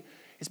party.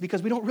 It's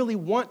because we don't really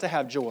want to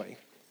have joy.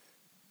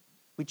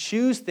 We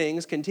choose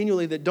things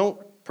continually that don't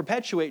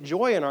perpetuate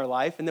joy in our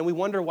life, and then we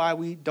wonder why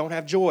we don't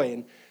have joy.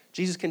 And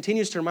Jesus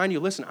continues to remind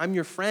you, listen, I'm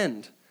your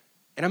friend,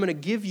 and I'm going to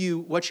give you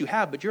what you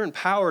have, but you're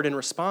empowered and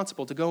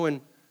responsible to go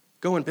and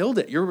build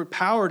it. You're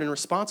empowered and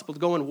responsible to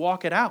go and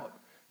walk it out.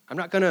 I'm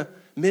not going to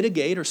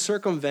mitigate or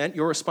circumvent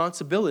your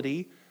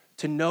responsibility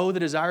to know the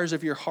desires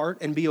of your heart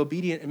and be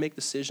obedient and make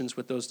decisions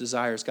with those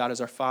desires. God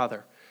is our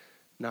Father,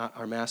 not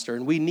our master.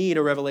 And we need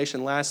a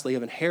revelation, lastly,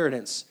 of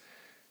inheritance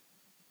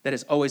that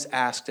is always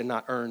asked and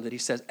not earned, that he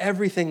says,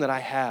 everything that I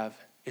have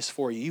is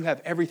for you. You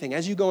have everything.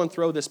 As you go and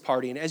throw this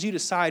party, and as you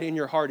decide in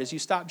your heart, as you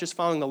stop just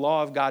following the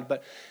law of God,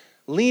 but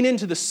lean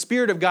into the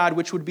Spirit of God,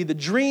 which would be the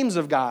dreams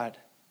of God,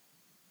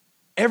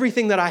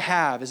 everything that I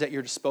have is at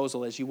your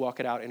disposal as you walk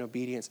it out in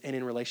obedience and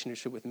in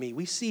relationship with me.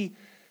 We see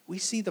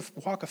the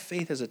walk of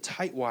faith as a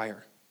tight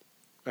wire.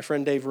 My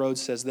friend Dave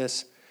Rhodes says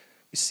this.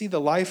 We see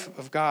the life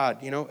of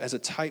God, as a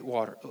tight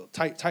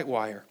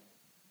wire.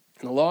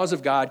 And the laws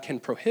of God can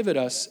prohibit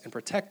us and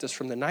protect us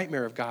from the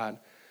nightmare of God,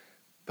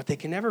 but they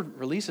can never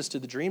release us to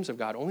the dreams of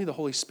God. Only the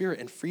Holy Spirit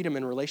and freedom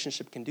and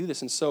relationship can do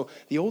this. And so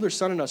the older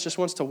son in us just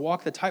wants to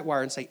walk the tight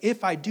wire and say,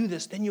 if I do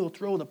this, then you'll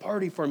throw the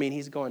party for me. And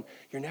he's going,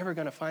 you're never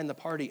going to find the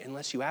party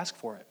unless you ask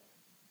for it.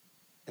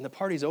 And the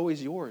party's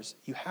always yours.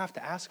 You have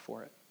to ask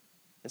for it.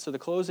 And so the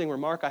closing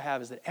remark I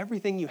have is that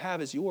everything you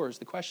have is yours.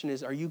 The question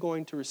is, are you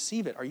going to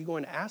receive it? Are you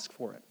going to ask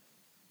for it?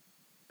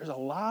 There's a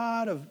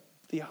lot of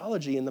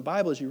theology in the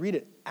Bible as you read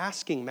it.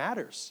 Asking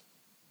matters.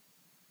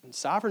 And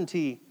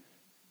sovereignty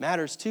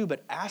matters too,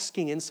 but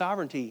asking in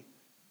sovereignty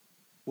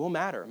will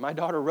matter. My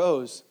daughter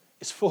Rose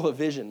is full of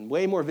vision,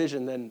 way more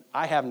vision than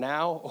I have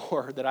now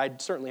or that I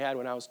certainly had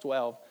when I was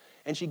 12.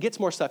 And she gets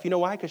more stuff. You know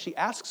why? Because she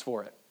asks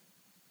for it.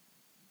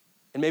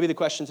 And maybe the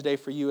question today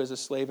for you as a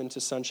slave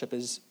into sonship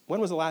is, when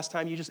was the last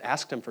time you just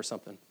asked him for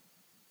something?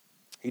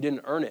 You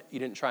didn't earn it. You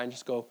didn't try and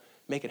just go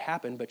make it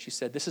happen, but you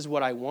said, this is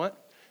what I want.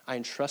 I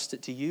entrust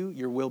it to you.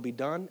 Your will be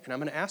done. And I'm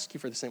going to ask you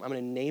for this thing. I'm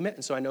going to name it,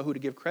 and so I know who to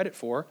give credit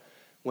for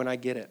when I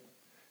get it.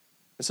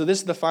 And so this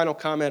is the final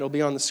comment. It'll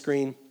be on the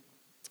screen.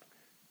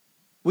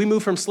 We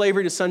move from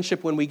slavery to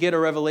sonship when we get a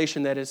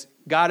revelation that is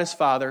God is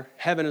Father,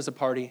 heaven is a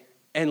party,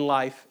 and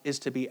life is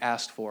to be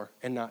asked for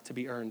and not to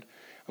be earned.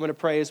 I'm going to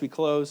pray as we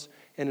close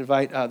and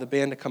invite the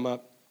band to come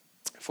up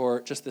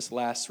for just this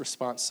last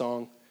response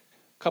song.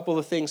 A couple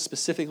of things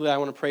specifically I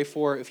want to pray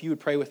for. If you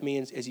would pray with me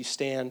as you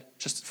stand,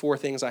 just 4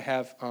 things I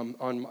have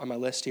on my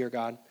list here,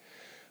 God.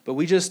 But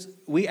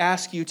we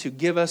ask you to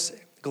give us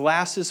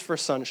glasses for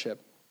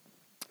sonship.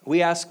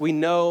 We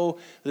know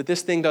that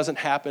this thing doesn't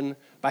happen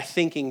by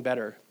thinking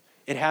better.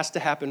 It has to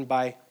happen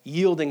by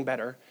yielding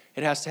better.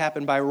 It has to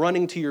happen by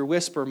running to your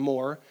whisper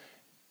more,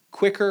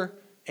 quicker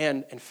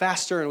and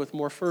faster and with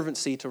more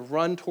fervency to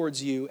run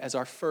towards you as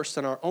our first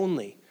and our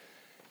only.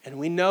 And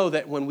we know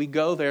that when we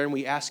go there and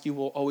we ask you,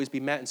 we'll always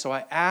be met. And so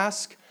I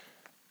ask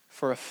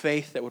for a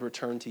faith that would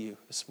return to you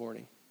this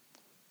morning.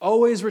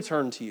 Always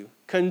return to you,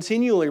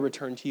 continually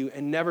return to you,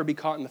 and never be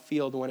caught in the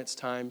field when it's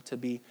time to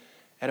be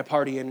at a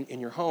party in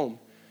your home.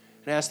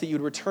 And I ask that you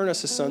would return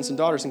us as sons and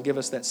daughters and give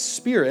us that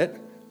spirit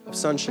of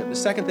sonship. The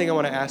second thing I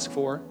want to ask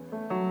for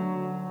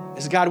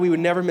is, God, we would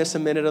never miss a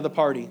minute of the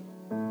party.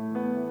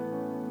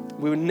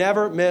 We would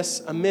never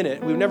miss a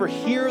minute. We would never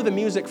hear the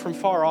music from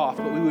far off,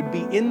 but we would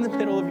be in the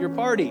middle of your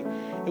party.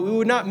 And we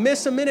would not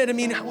miss a minute. I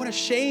mean, what a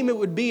shame it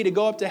would be to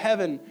go up to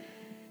heaven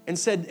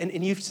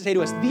and you say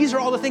to us, these are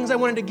all the things I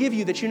wanted to give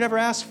you that you never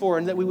asked for,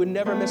 and that we would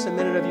never miss a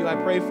minute of you. I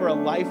pray for a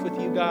life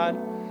with you, God,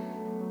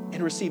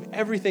 and receive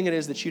everything it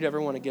is that you'd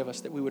ever want to give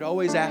us, that we would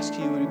always ask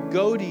you, we would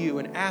go to you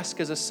and ask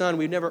as a son.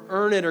 We'd never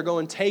earn it or go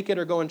and take it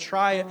or go and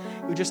try it.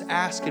 We would just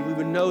ask, and we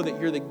would know that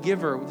you're the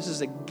giver. This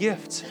is a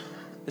gift.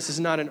 This is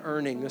not an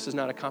earning. This is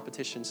not a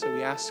competition, so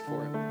we ask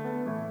for it.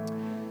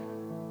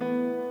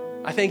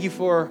 I thank you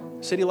for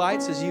City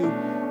Lights as you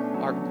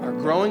are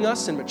growing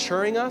us and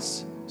maturing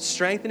us,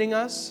 strengthening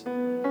us,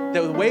 that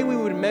the way we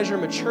would measure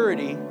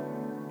maturity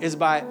is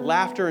by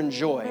laughter and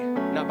joy,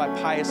 not by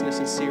piousness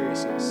and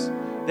seriousness.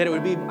 That it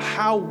would be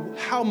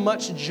how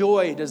much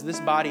joy does this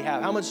body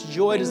have? How much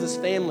joy does this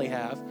family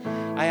have?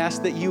 I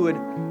ask that you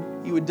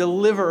would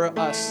deliver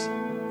us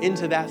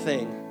into that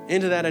thing,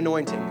 into that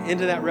anointing,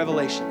 into that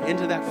revelation,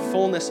 into that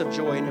fullness of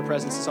joy in your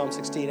presence in Psalm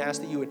 16. I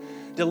ask that you would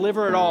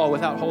deliver it all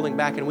without holding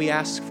back, and we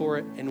ask for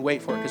it and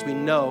wait for it because we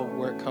know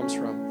where it comes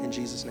from. In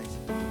Jesus' name.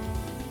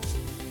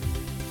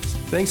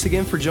 Thanks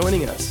again for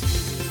joining us.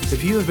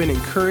 If you have been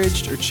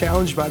encouraged or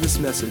challenged by this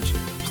message,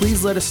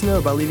 please let us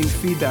know by leaving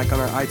feedback on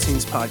our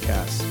iTunes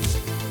podcast.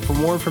 For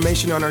more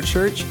information on our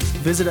church,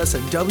 visit us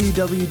at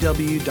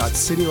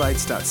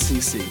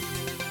www.citylights.cc.